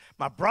Christ.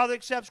 My brother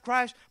accepts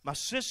Christ. My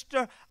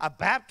sister, I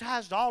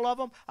baptized all of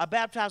them. I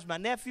baptized my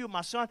nephew, my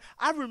son.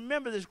 I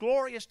remember this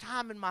glorious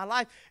time in my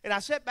life. And I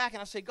sat back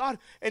and I said, God,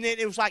 and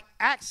it was like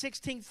Acts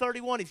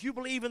 16:31. If you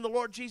believe in the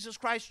Lord Jesus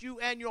Christ, you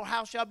and your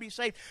house shall be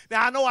saved.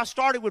 Now, I know I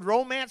started with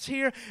romance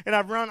here, and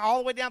I've run all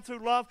the way down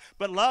through love,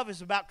 but love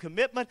is about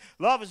commitment.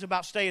 Love is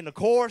about staying the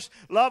course.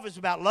 Love is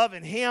about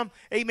loving Him,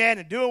 amen,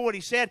 and doing what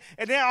He said.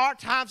 And there are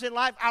times in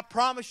life, I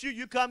promise you,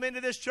 you come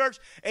into this church,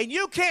 and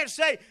you can't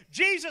say,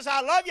 Jesus,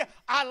 I love you.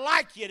 I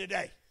like you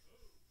today.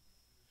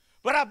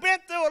 But I've been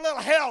through a little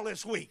hell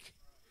this week.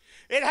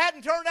 It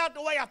hadn't turned out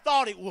the way I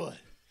thought it would.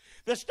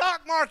 The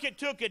stock market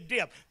took a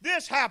dip.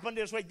 This happened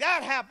this week.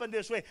 That happened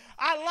this week.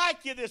 I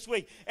like you this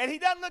week. And He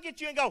doesn't look at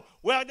you and go,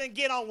 well, then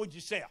get on with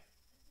yourself.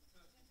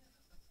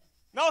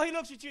 No, He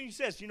looks at you and He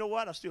says, you know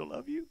what? I still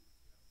love you.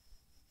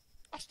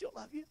 I still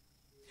love you.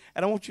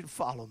 And I want you to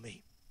follow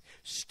me.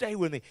 Stay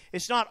with me.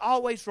 It's not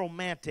always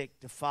romantic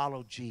to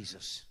follow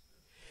Jesus.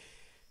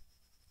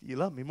 Do you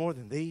love me more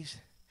than these?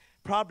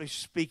 Probably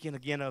speaking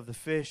again of the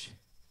fish.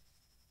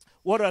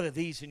 What are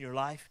these in your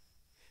life?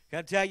 Can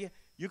I tell you,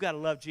 you got to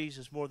love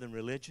Jesus more than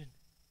religion.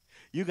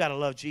 You got to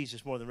love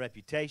Jesus more than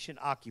reputation,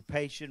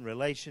 occupation,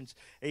 relations.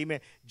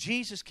 Amen.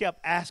 Jesus kept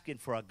asking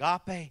for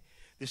agape,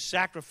 the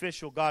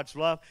sacrificial God's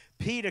love.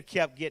 Peter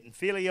kept getting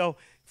phileo,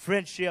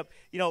 friendship.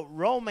 You know,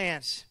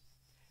 romance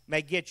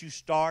may get you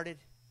started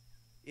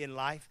in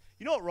life.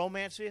 You know what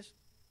romance is?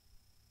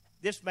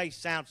 This may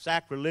sound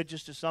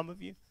sacrilegious to some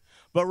of you,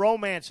 but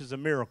romance is a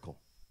miracle.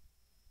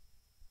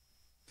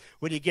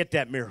 When you get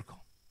that miracle.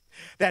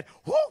 That,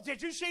 whoo,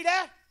 did you see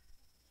that?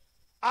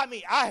 I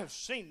mean, I have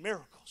seen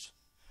miracles.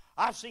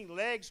 I've seen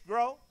legs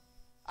grow.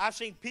 I've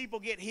seen people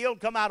get healed,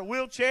 come out of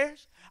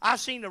wheelchairs. I've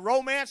seen the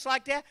romance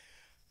like that.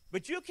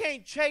 But you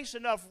can't chase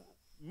enough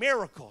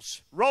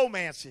miracles,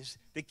 romances,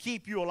 to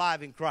keep you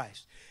alive in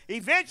Christ.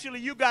 Eventually,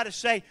 you got to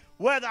say,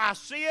 whether I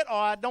see it or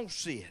I don't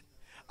see it,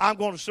 I'm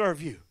going to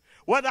serve you.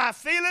 Whether I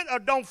feel it or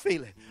don't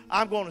feel it,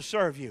 I'm going to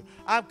serve you.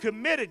 I'm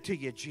committed to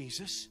you,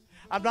 Jesus.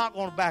 I'm not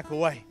going to back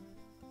away.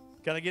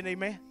 Can I get an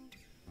amen?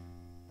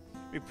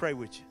 Let me pray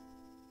with you.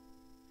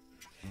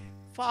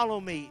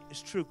 Follow me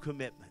is true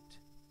commitment.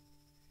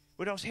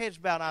 With those heads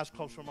bowed, eyes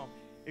closed for a moment.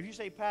 If you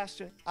say,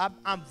 Pastor,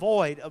 I'm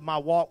void of my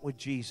walk with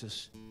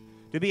Jesus.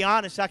 To be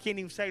honest, I can't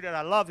even say that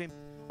I love him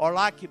or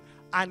like him.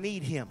 I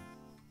need him.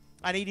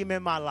 I need him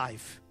in my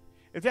life.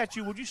 If that's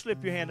you, would you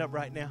slip your hand up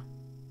right now?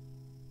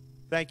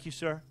 Thank you,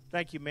 sir.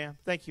 Thank you, ma'am.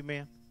 Thank you,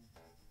 ma'am.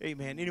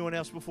 Amen. Anyone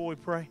else before we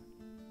pray?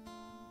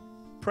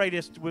 Pray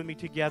this with me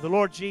together.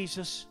 Lord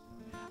Jesus,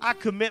 I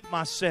commit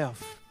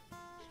myself,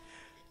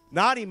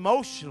 not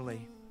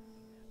emotionally,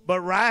 but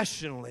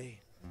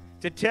rationally,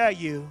 to tell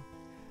you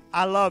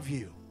I love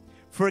you.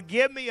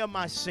 Forgive me of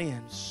my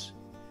sins.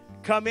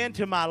 Come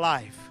into my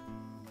life.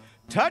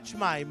 Touch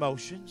my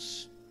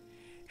emotions.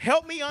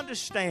 Help me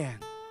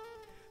understand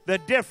the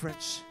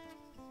difference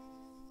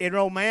in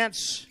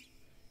romance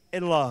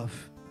and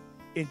love.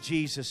 In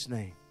Jesus'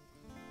 name,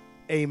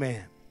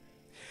 amen.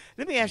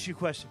 Let me ask you a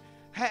question.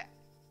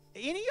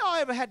 Any of y'all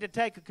ever had to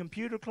take a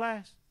computer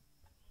class?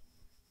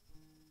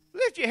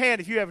 Lift your hand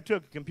if you ever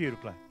took a computer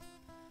class.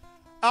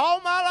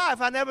 All my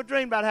life, I never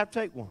dreamed about having to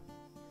take one.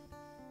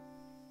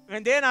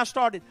 And then I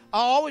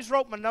always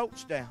wrote my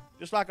notes down,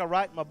 just like I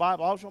write in my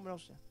Bible. I always wrote my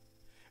notes down.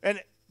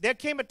 And there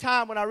came a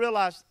time when I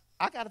realized,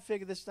 I got to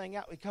figure this thing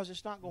out because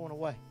it's not going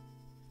away.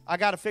 I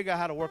got to figure out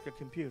how to work a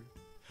computer.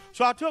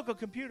 So I took a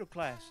computer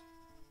class,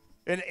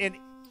 and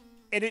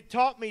it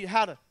taught me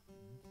how to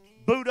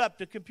boot up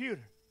the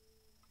computer,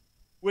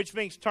 which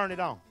means turn it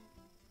on.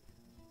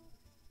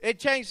 It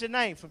changed the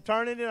name from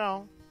turning it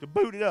on to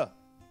boot it up.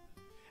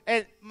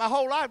 And my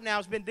whole life now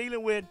has been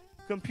dealing with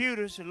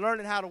computers and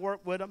learning how to work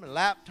with them and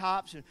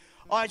laptops. And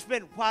it's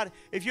been quite,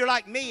 if you're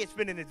like me, it's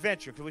been an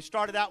adventure. Because we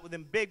started out with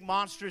them big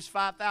monsters,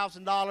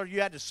 $5,000.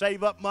 You had to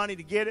save up money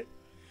to get it.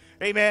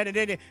 Amen. And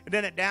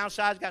then it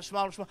downsized, got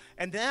smaller and smaller.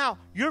 And now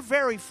your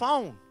very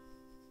phone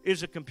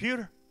is a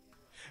computer.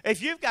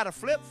 If you've got a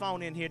flip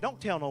phone in here, don't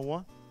tell no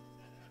one.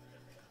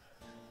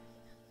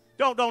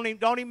 Don't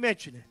even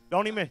mention it.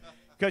 Don't even mention it.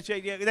 Because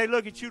they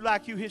look at you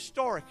like you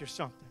historic or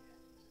something.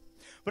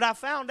 But I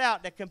found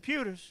out that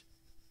computers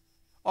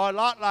are a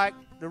lot like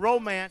the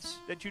romance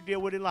that you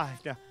deal with in life.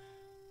 Now,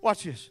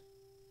 watch this.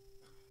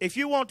 If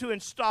you want to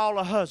install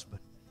a husband,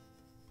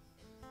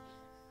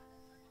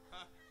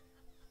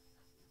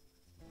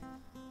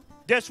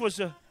 this was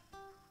a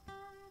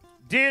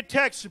dear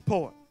tech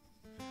support.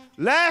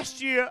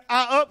 Last year,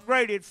 I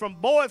upgraded from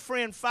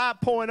boyfriend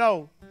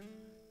 5.0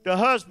 to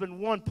husband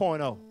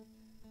 1.0.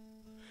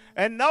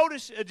 And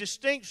notice a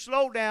distinct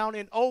slowdown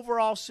in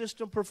overall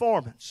system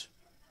performance,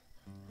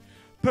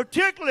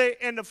 particularly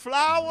in the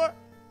flower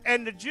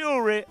and the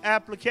jewelry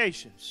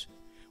applications,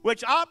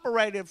 which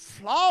operated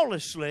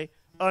flawlessly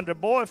under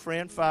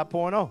boyfriend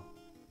 5.0.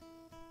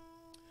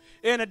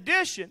 In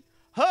addition,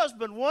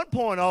 husband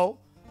 1.0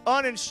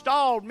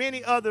 uninstalled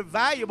many other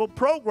valuable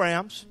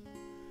programs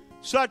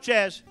such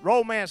as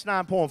Romance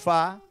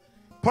 9.5,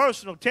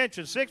 Personal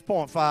Attention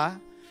 6.5,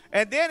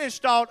 and then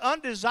installed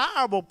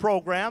undesirable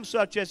programs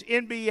such as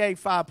NBA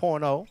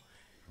 5.0,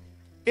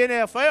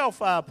 NFL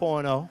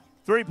 5.0,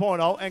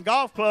 3.0, and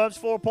golf clubs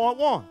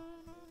 4.1.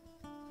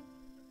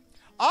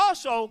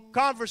 Also,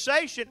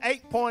 Conversation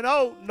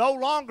 8.0 no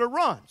longer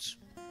runs.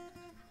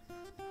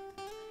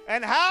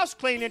 And House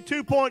Cleaning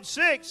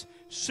 2.6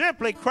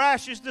 simply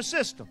crashes the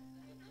system.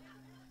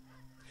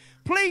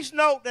 Please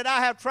note that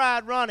I have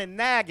tried running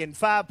Nagging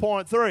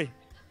 5.3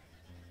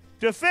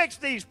 to fix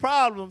these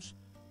problems,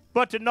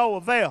 but to no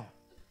avail.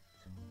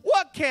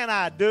 What can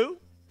I do?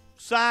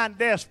 Sign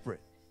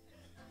Desperate.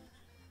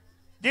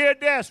 Dear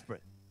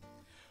Desperate.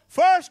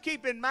 First,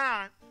 keep in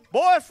mind,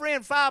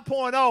 Boyfriend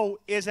 5.0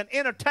 is an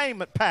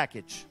entertainment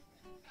package,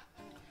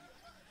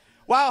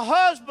 while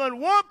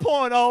Husband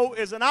 1.0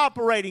 is an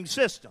operating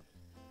system.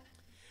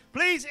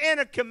 Please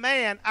enter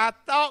command, I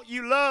thought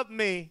you loved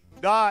me,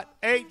 and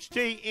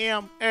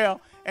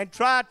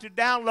try to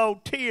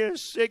download Tier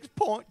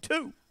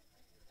 6.2.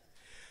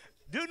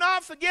 Do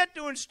not forget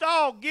to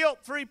install Guilt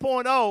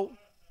 3.0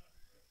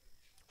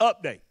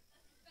 update.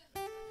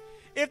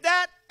 If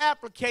that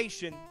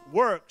application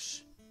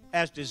works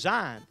as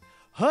designed,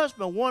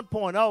 Husband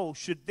 1.0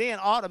 should then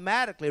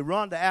automatically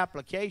run the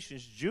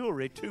applications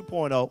Jewelry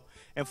 2.0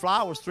 and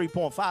Flowers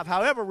 3.5.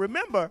 However,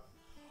 remember,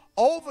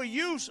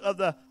 overuse of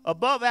the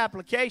above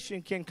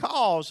application can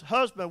cause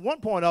Husband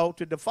 1.0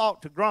 to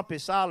default to Grumpy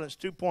Silence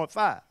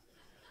 2.5.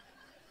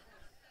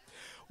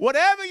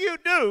 Whatever you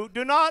do,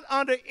 do not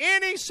under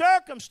any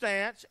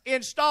circumstance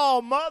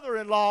install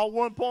Mother-in-Law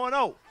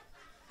 1.0.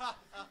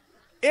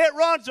 It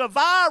runs a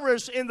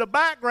virus in the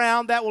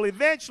background that will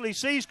eventually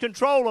seize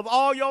control of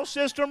all your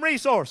system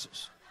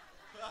resources.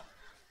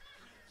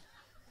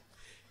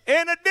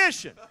 In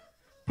addition,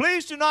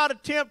 please do not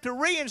attempt to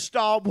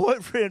reinstall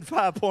Boyfriend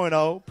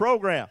 5.0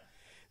 program.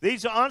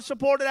 These are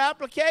unsupported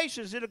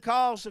applications that will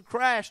cause a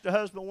crash to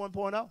Husband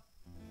 1.0.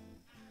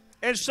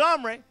 In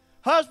summary,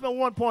 Husband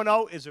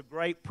 1.0 is a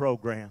great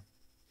program,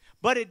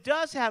 but it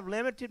does have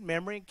limited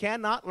memory and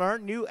cannot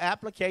learn new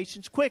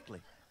applications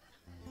quickly.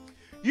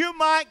 You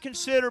might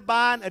consider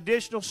buying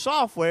additional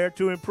software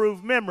to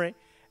improve memory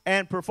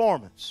and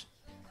performance.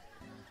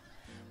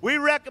 We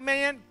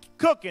recommend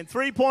Cooking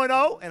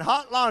 3.0 and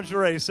Hot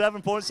Lingerie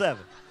 7.7.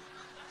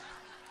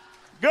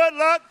 Good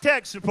luck,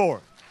 tech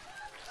support.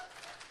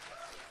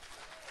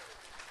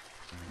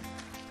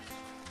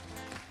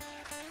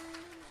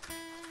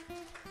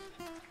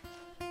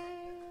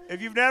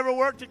 If you've never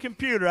worked a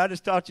computer, I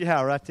just taught you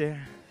how right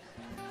there.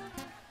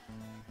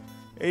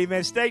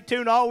 Amen. Stay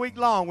tuned all week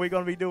long. We're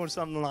going to be doing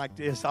something like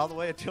this all the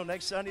way until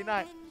next Sunday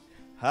night.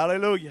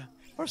 Hallelujah.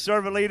 Our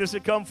servant leaders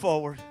that come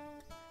forward.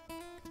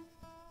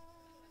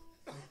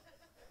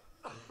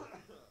 Did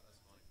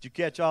you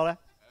catch all that?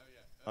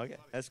 Okay,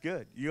 that's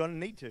good. You're going to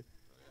need to.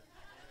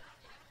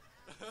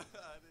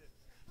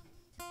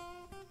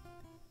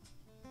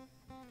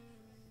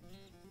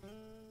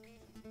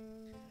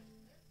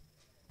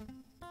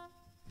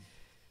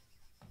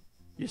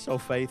 You're so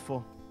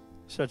faithful.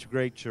 Such a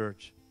great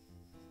church.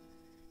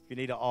 You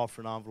need an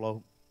offering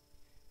envelope.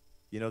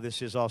 You know,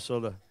 this is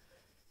also as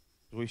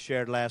we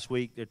shared last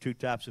week, there are two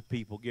types of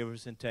people,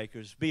 givers and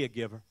takers. Be a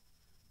giver.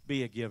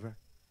 Be a giver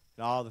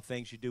in all the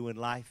things you do in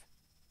life.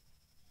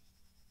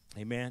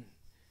 Amen.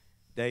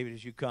 David,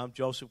 as you come,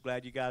 Joseph,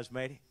 glad you guys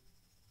made it.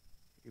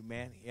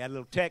 Amen. You had a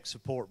little tech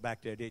support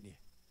back there, didn't you?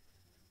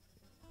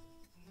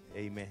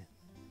 Amen.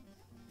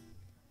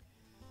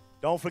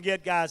 Don't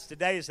forget, guys,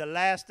 today is the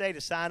last day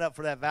to sign up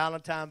for that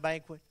Valentine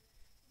banquet.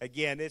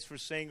 Again, it's for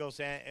singles,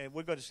 and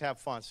we're going to just have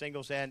fun,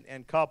 singles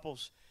and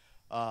couples.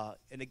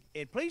 And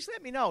please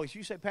let me know. If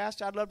you say,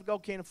 Pastor, I'd love to go,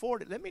 can't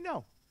afford it, let me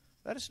know.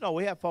 Let us know.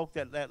 We have folk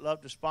that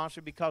love to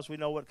sponsor because we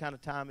know what kind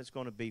of time it's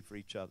going to be for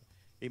each other.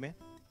 Amen?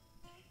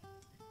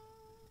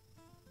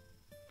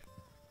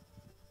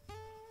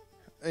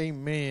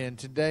 Amen.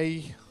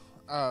 Today,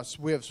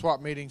 we have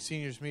swap meeting,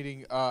 seniors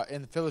meeting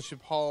in the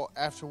fellowship hall.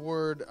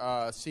 Afterward,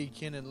 see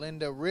Ken and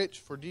Linda.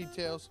 Rich for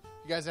details.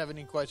 If you guys have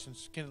any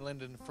questions, Ken and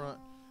Linda in the front.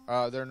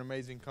 They're an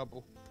amazing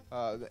couple,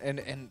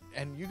 and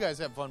you guys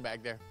have fun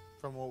back there.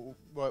 From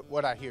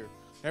what I hear,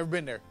 never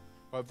been there,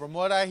 but from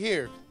what I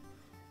hear,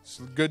 it's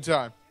a good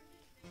time,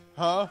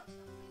 huh?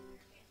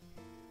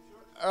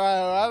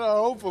 I don't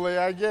know, hopefully,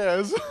 I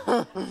guess.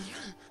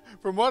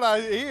 From what I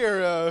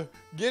hear,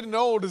 getting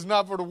old is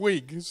not for the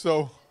weak.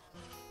 So,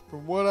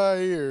 from what I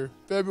hear,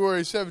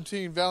 February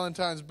 17,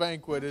 Valentine's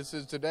banquet. This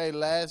is today,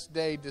 last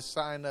day to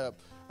sign up.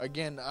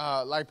 Again,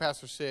 like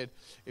Pastor said,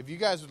 if you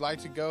guys would like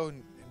to go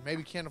and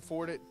maybe can't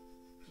afford it,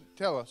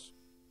 tell us.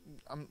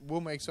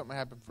 We'll make something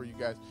happen for you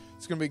guys.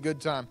 It's going to be a good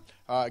time.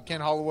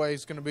 Ken Holloway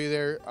is going to be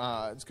there.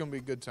 It's going to be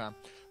a good time.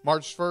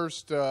 March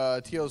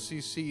 1st,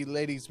 TLCC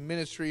Ladies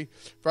Ministry.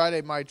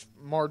 Friday, March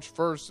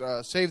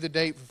 1st, save the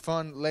date for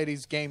fun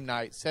ladies game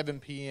night, 7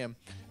 p.m.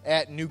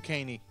 at New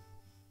Caney.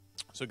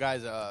 So,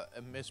 guys,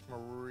 Miss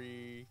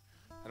Marie,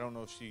 I don't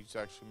know if she's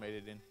actually made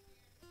it in.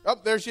 Oh,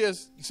 there she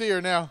is. See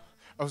her now.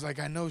 I was like,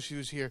 I know she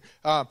was here.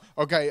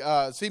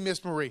 Okay, see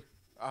Miss Marie.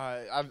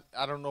 I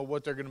don't know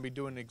what they're going to be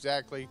doing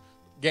exactly.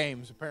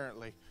 Games,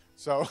 apparently.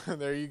 So,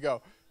 there you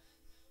go.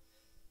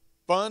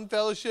 Fun,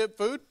 fellowship,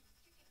 food.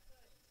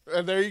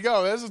 And there you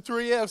go. That's the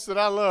 3 F's that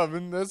I love.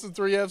 And that's the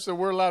 3 F's that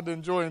we're allowed to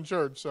enjoy in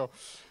church. So,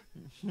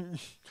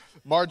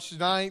 March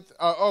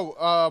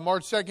 9th.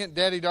 March 2nd,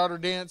 Daddy-Daughter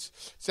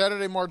Dance.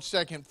 Saturday, March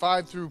 2nd,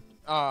 5 through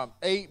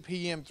 8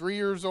 p.m., 3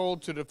 years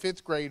old to the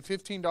 5th grade,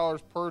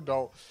 $15 per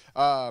adult.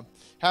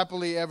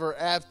 Happily Ever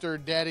After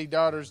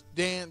Daddy-Daughters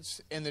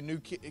Dance in the New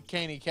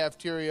Caney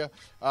cafeteria.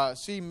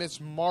 See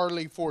Miss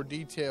Marley for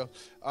detail.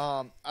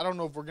 I don't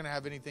know if we're going to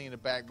have anything in the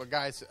back, but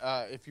guys,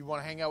 if you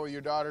want to hang out with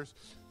your daughters,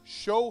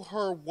 show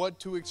her what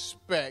to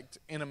expect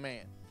in a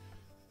man.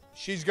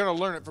 She's going to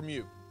learn it from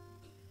you.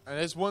 And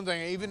that's one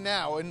thing, even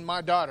now, in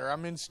my daughter,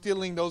 I'm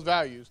instilling those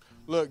values.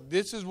 Look,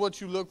 this is what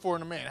you look for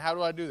in a man. How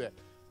do I do that?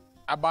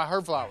 I buy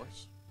her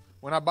flowers.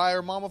 When I buy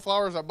her mama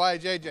flowers, I buy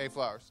JJ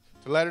flowers.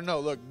 To let her know,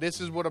 look, this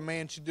is what a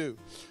man should do.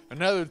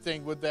 Another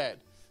thing with that,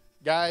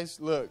 guys,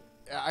 look,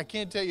 I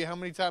can't tell you how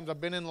many times I've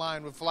been in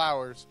line with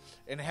flowers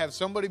and have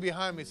somebody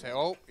behind me say,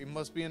 oh, he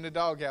must be in the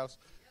doghouse.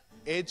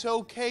 It's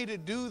okay to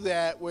do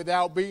that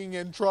without being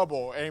in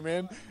trouble.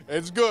 Amen.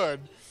 It's good.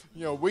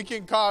 You know, we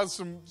can cause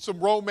some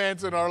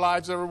romance in our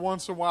lives every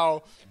once in a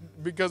while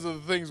because of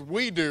the things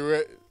we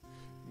do,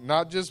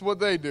 not just what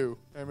they do.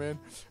 Amen.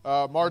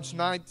 March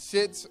 9th,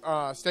 sits,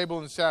 stable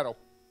in the saddle.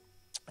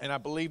 And I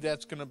believe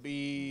that's going to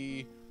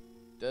be,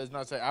 does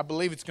not say, I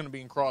believe it's going to be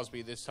in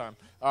Crosby this time.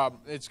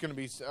 It's going to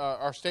be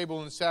our stable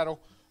in the saddle.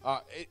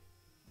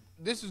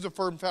 This is a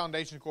firm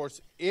foundation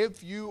course.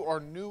 If you are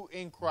new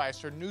in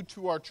Christ or new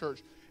to our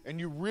church and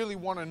you really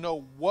want to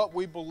know what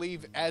we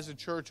believe as a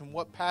church and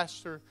what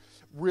pastor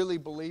really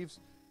believes,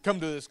 come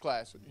to this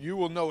class. You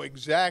will know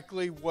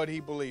exactly what he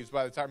believes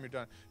by the time you're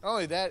done. Not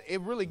only that,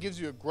 it really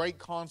gives you a great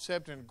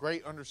concept and a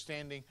great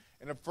understanding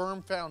and a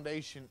firm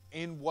foundation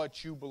in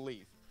what you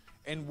believe.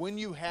 And when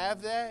you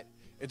have that,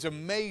 it's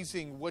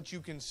amazing what you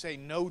can say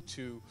no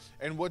to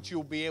and what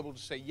you'll be able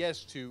to say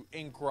yes to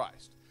in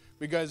Christ.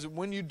 Because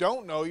when you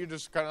don't know, you're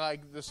just kind of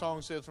like the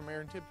song says from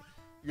Aaron Tippin.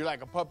 You're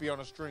like a puppy on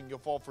a string. You'll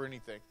fall for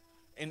anything.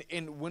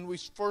 And when we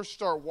first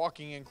start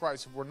walking in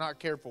Christ, if we're not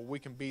careful, we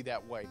can be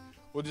that way.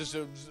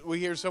 We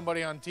hear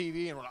somebody on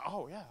TV and we're like,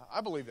 oh, yeah,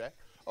 I believe that.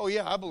 Oh,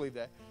 yeah, I believe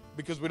that.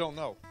 Because we don't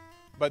know.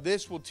 But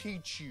this will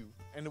teach you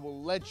and it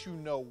will let you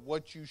know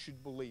what you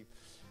should believe.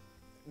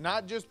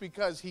 Not just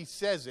because he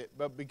says it,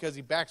 but because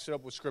he backs it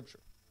up with Scripture.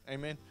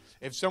 Amen.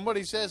 If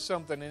somebody says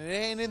something and it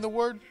ain't in the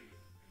Word,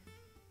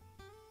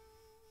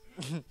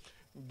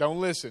 don't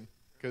listen,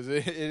 because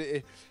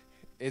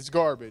it's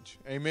garbage.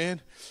 Amen.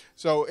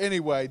 So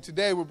anyway,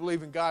 today we're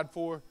believing God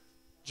for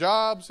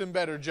jobs and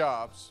better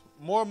jobs,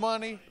 more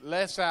money,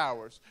 less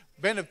hours,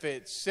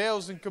 benefits,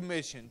 sales and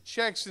commission,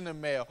 checks in the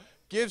mail,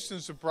 gifts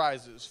and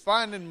surprises,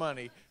 finding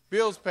money,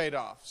 bills paid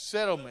off,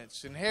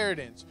 settlements,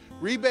 inheritance,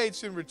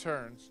 rebates and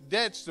returns,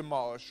 debts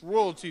demolished,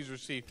 royalties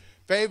received,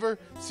 favor,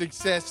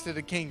 success to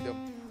the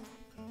kingdom.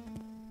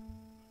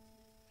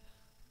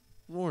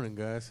 Morning,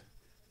 guys.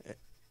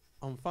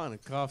 I'm fighting a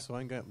cough, so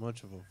I ain't got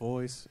much of a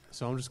voice,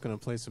 so I'm just going to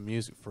play some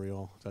music for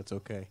y'all, if that's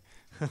okay.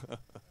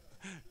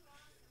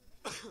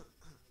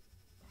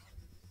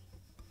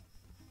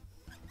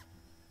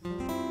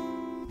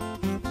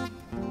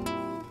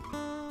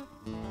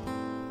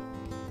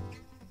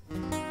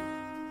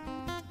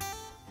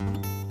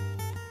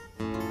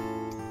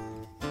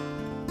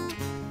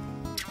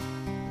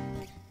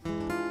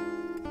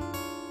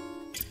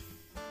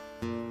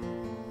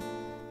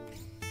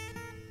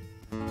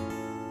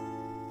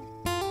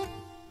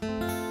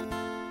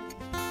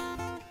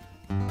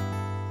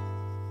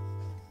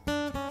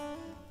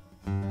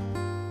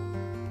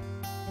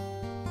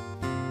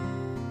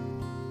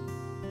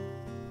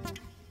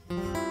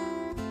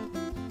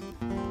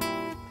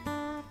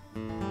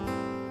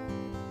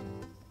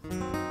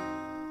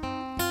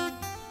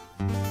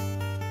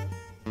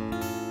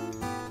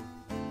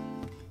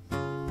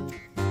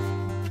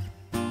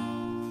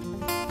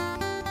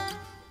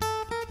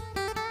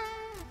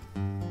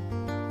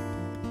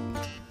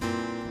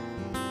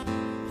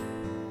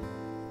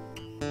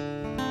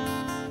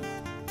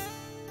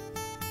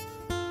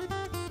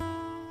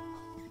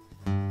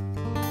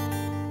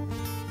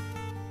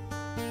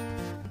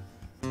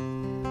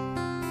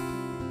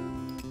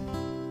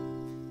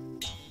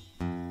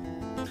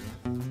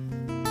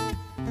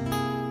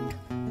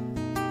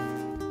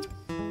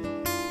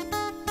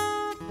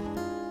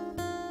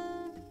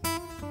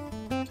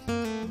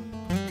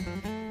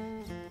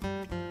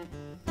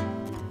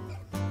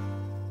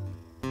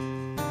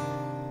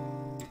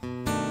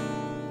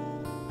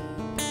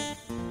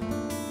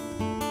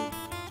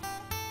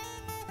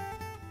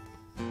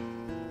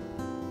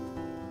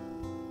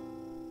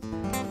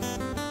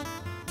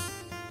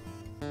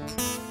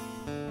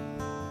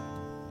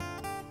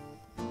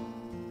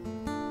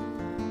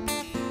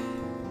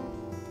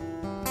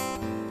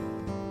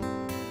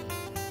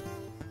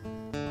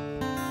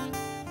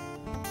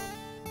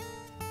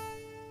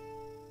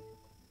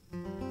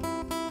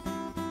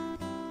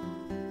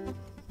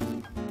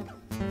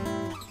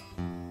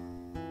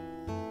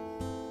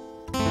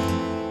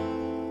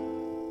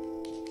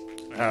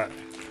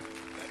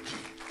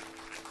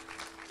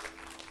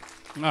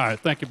 All right,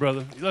 thank you,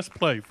 brother. Let's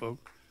play,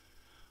 folks.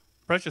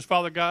 Precious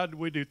Father God,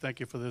 we do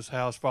thank you for this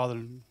house, Father.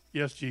 And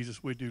yes,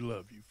 Jesus, we do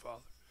love you,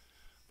 Father.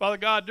 Father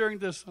God, during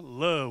this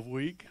love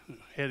week,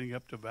 heading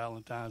up to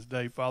Valentine's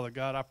Day, Father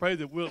God, I pray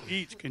that we'll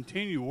each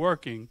continue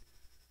working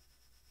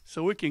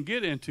so we can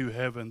get into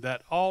heaven,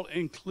 that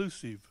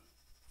all-inclusive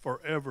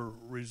forever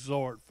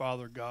resort,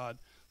 Father God,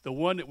 the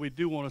one that we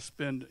do want to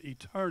spend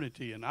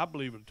eternity, and I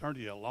believe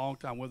eternity a long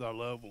time with our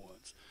loved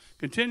ones.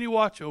 Continue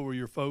watch over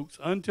your folks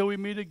until we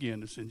meet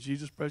again. It's in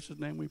Jesus' precious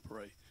name we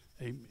pray.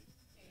 Amen.